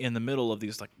doing in the middle of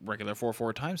these like regular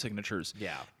 4/4 time signatures.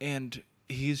 Yeah. And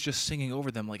he's just singing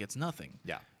over them like it's nothing.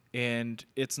 Yeah. And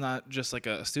it's not just like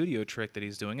a studio trick that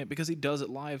he's doing it, because he does it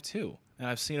live too. And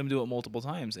I've seen him do it multiple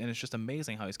times, and it's just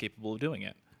amazing how he's capable of doing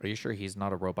it. Are you sure he's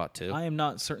not a robot too? I am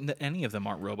not certain that any of them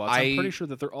aren't robots. I'm pretty sure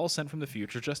that they're all sent from the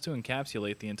future just to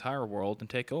encapsulate the entire world and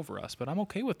take over us. But I'm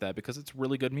okay with that because it's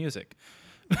really good music.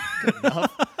 Good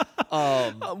enough.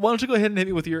 Why don't you go ahead and hit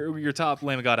me with your top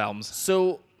Lamb of God albums?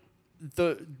 So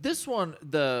for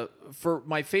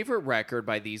my favorite record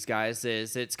by these guys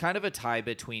it's kind of a tie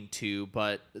between two,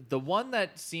 but the one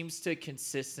that seems to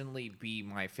consistently be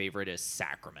my favorite is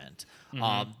Sacrament.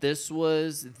 This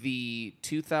was the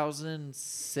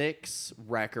 2006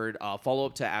 record,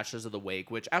 follow-up to Ashes of the Wake,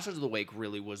 which Ashes of the Wake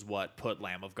really was what put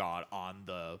Lamb of God on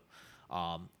the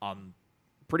on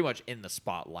pretty much in the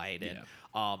spotlight. And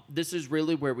this is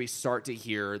really where we start to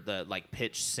hear the like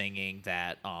pitch singing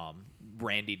that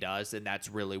Randy does, and that's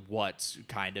really what's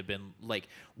kind of been like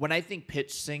when I think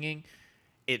pitch singing,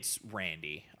 it's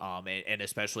Randy, and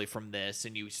especially from this,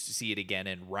 and you see it again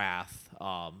in Wrath,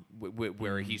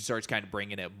 where he starts kind of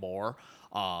bringing it more.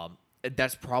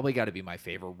 That's probably got to be my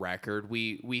favorite record.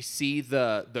 We see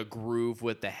the groove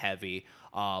with the heavy.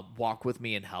 Walk With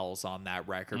Me in Hell's on that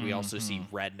record. We also see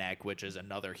Redneck, which is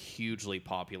another hugely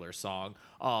popular song.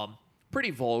 Pretty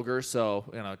vulgar, so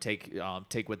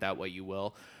take with that what you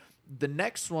will. The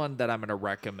next one that I'm going to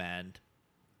recommend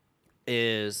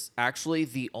is actually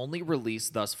the only release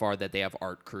thus far that they have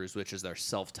Art Cruise, which is their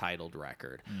self-titled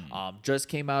record. Just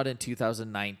came out in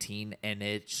 2019, and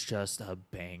it's just a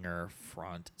banger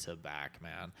front to back,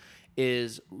 man.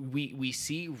 We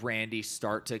see Randy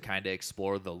start to kind of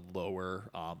explore the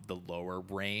lower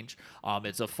range.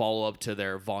 It's a follow-up to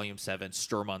their Volume 7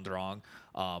 Sturm und Drang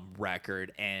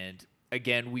record, and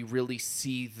again, we really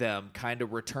see them kind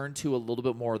of return to a little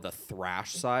bit more of the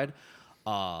thrash side,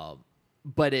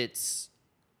 but it's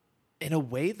in a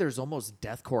way, there's almost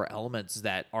deathcore elements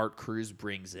that Art Cruz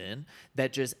brings in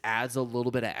that just adds a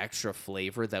little bit of extra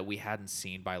flavor that we hadn't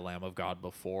seen by Lamb of God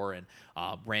before. And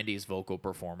Randy's vocal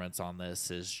performance on this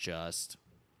is just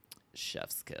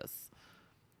chef's kiss.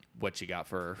 What you got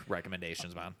for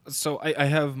recommendations, man? So I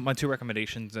have my 2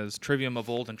 recommendations as Trivium of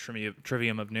Old and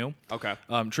Trivium of New. Okay.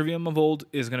 Trivium of Old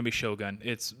is going to be Shogun.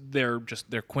 It's their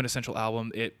quintessential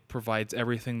album. It provides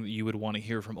everything that you would want to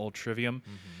hear from old Trivium.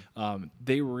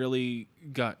 They really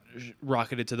got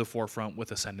rocketed to the forefront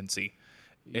with Ascendancy.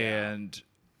 Yeah. And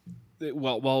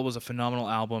while it was a phenomenal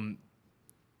album,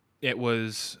 it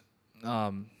was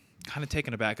kind of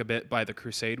taken aback a bit by The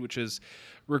Crusade, which is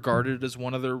regarded as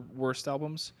one of their worst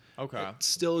albums. Okay. It's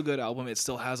still a good album. It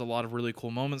still has a lot of really cool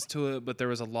moments to it, but there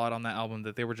was a lot on that album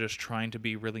that they were just trying to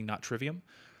be really not Trivium.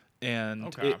 And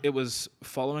Okay. it was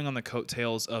following on the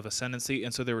coattails of Ascendancy,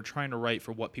 and so they were trying to write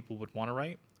for what people would want to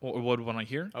write or would want to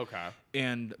hear. Okay.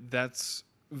 And that's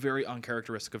very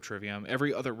uncharacteristic of Trivium.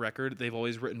 Every other record, they've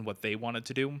always written what they wanted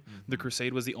to do. The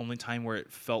Crusade was the only time where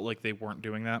it felt like they weren't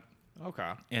doing that.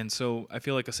 Okay. And so I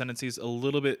feel like Ascendancy is a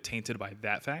little bit tainted by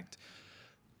that fact.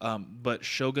 But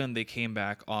Shogun, they came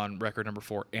back on record number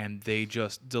 4, and they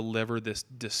just delivered this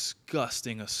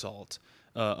disgusting assault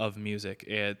of music.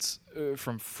 It's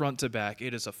from front to back.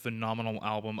 It is a phenomenal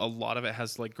album. A lot of it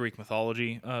has like Greek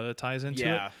mythology ties into it.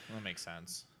 Yeah, that makes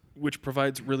sense. Which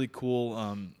provides really cool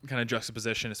kind of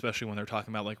juxtaposition, especially when they're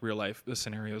talking about like real life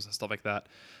scenarios and stuff like that.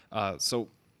 So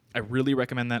I really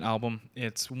recommend that album.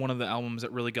 It's one of the albums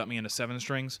that really got me into 7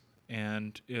 strings,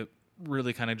 and it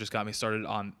really kind of just got me started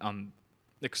on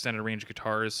extended range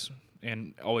guitars,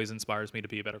 and always inspires me to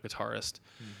be a better guitarist.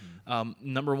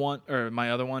 Number 1, or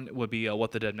my other one, would be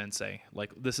What the Dead Men Say.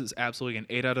 Like, this is absolutely an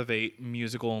 8 out of 8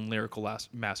 musical and lyrical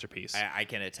masterpiece. I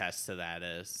can attest to that,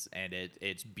 and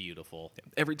it's beautiful.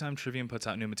 Every time Trivium puts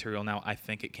out new material now, I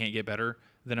think it can't get better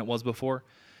than it was before,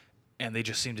 and they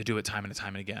just seem to do it time and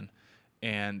time and again.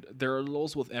 And there are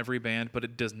lulls with every band, but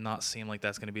it does not seem like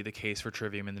that's going to be the case for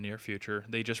Trivium in the near future.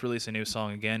 They just released a new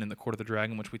song again in The Court of the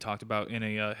Dragon, which we talked about in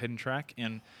a hidden track,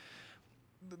 and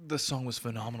the song was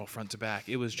phenomenal front to back.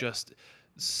 It was just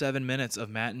 7 minutes of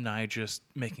Matt and I just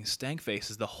making stank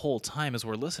faces the whole time as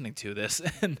we're listening to this,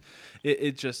 and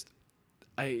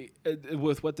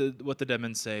with what the Dead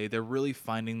Men Say, they're really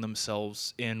finding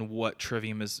themselves in what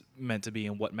Trivium is meant to be,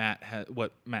 and what Matt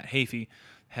Heafy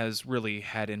has really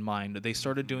had in mind. They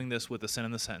started doing this with The Sin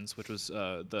and the Sentence, which was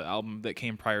the album that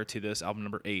came prior to this, album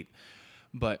number 8,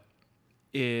 but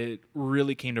it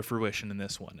really came to fruition in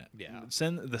this one. Yeah.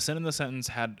 The Sin and the Sentence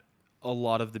had a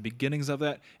lot of the beginnings of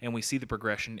that, and we see the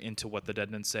progression into What the Dead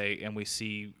Men Say, and we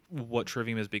see what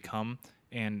Trivium has become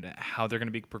and how they're going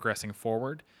to be progressing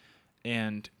forward.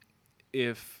 And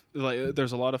if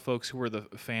there's a lot of folks who are the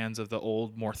fans of the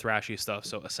old, more thrashy stuff,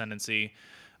 so Ascendancy,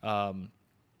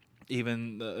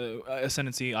 even the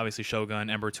Ascendancy, obviously Shogun,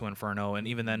 Ember to Inferno, and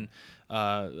even then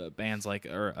bands like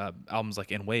albums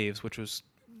like In Waves, which was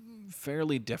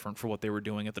fairly different for what they were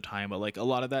doing at the time, but like a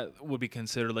lot of that would be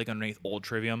considered like underneath old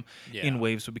Trivium. Yeah. In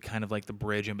Waves would be kind of like the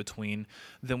bridge in between.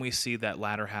 Then we see that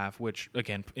latter half, which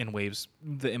again, In Waves,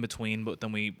 the in between, but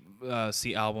then we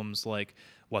see albums like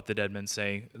What the Dead Men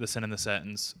Say, The Sin and the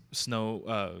Sentence,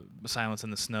 Silence in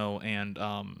the Snow, and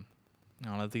I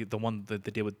don't know, the one that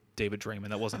they did with David Draymond,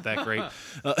 that wasn't that great.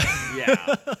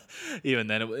 Yeah. Even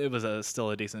then, it was still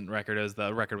a decent record, as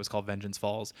the record was called Vengeance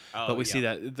Falls. Oh, but we yeah. see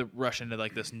that the rush into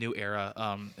like this new era,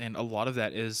 and a lot of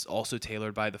that is also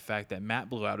tailored by the fact that Matt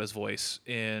blew out his voice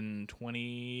in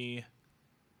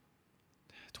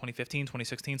 2015,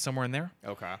 2016, somewhere in there.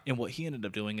 Okay. And what he ended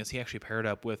up doing is he actually paired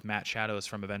up with Matt Shadows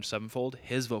from Avenged Sevenfold,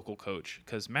 his vocal coach,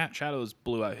 because Matt Shadows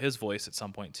blew out his voice at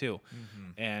some point too,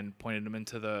 and pointed him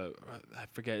into I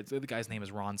forget, the guy's name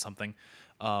is Ron something,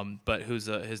 but who's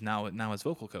his now his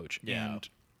vocal coach. Yeah. And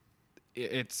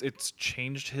it's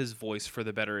changed his voice for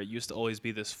the better. It used to always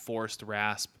be this forced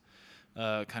rasp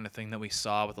kind of thing that we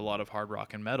saw with a lot of hard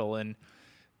rock and metal, and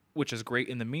which is great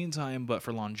in the meantime, but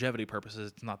for longevity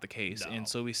purposes, it's not the case. No. And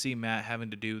so we see Matt having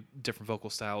to do different vocal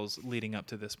styles leading up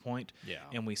to this point. Yeah.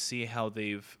 And we see how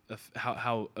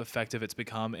how effective it's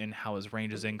become, and how his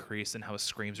range has increased, and how his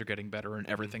screams are getting better, and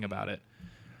everything about it.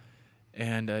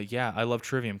 And yeah, I love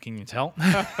Trivium. Can you tell?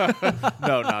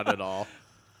 No, not at all.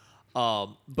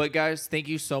 But guys, thank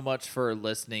you so much for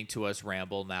listening to us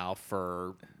ramble now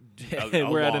for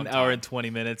We're at an hour time. and 20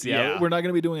 minutes. Yeah. We're not going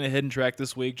to be doing a hidden track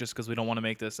this week just because we don't want to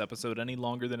make this episode any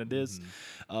longer than it is.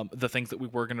 The things that we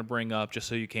were going to bring up, just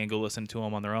so you can go listen to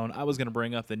them on their own. I was going to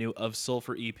bring up the new Of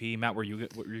Sulfur EP. Matt, what were you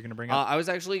going to bring up? I was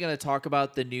actually going to talk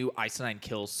about the new Ice9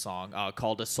 Kills song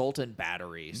called Assault and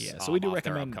Batteries. Yeah, so we do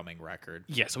recommend their upcoming record.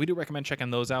 Yeah, so we do recommend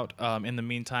checking those out. In the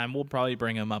meantime, we'll probably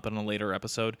bring them up in a later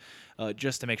episode,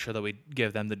 just to make sure that we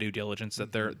give them the due diligence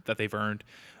that they've earned.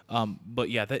 But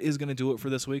yeah, that is going to do it for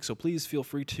this week. So please feel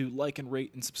free to like and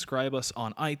rate and subscribe us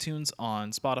on iTunes,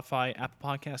 on Spotify, Apple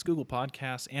Podcasts, Google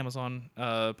Podcasts, Amazon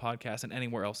Podcasts, and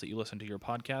anywhere else that you listen to your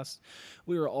podcasts.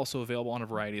 We are also available on a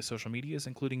variety of social medias,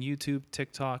 including YouTube,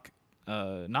 TikTok,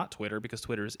 not Twitter, because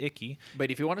Twitter is icky.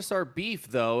 But if you want to start beef,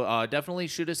 though, definitely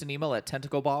shoot us an email at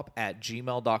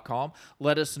tentaclebop@gmail.com.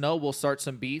 Let us know. We'll start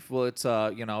some beef. Let's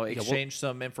exchange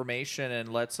some information,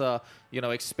 and let's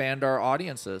expand our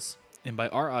audiences. And by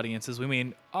our audiences, we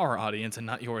mean our audience and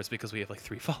not yours, because we have like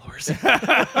 3 followers.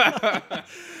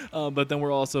 But then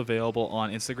we're also available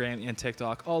on Instagram and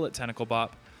TikTok, all at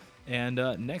TentacleBop. And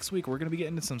next week, we're going to be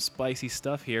getting into some spicy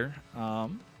stuff here.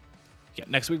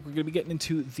 Next week, we're going to be getting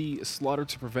into the Slaughter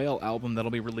to Prevail album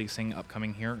that'll be releasing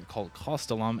upcoming here, called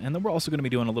Costalum. And then we're also going to be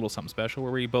doing a little something special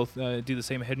where we both do the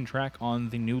same hidden track on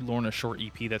the new Lorna Shore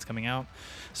EP that's coming out.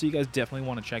 So you guys definitely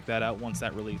want to check that out once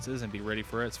that releases and be ready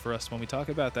for it. It's for us when we talk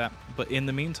about that. But in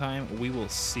the meantime, we will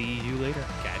see you later.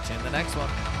 Catch you in the next one.